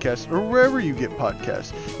Podcasts or wherever you get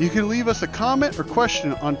podcasts. You can leave us a comment or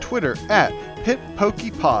question on Twitter at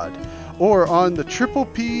PitPokeyPod or on the Triple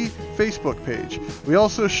P Facebook page. We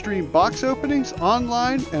also stream box openings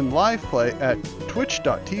online and live play at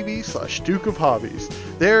twitch.tv/Duke of Hobbies.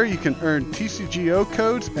 There you can earn TCGO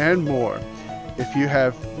codes and more. If you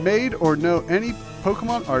have made or know any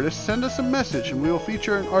Pokemon artists, send us a message and we will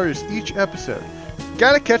feature an artist each episode.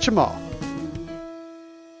 Gotta catch 'em all!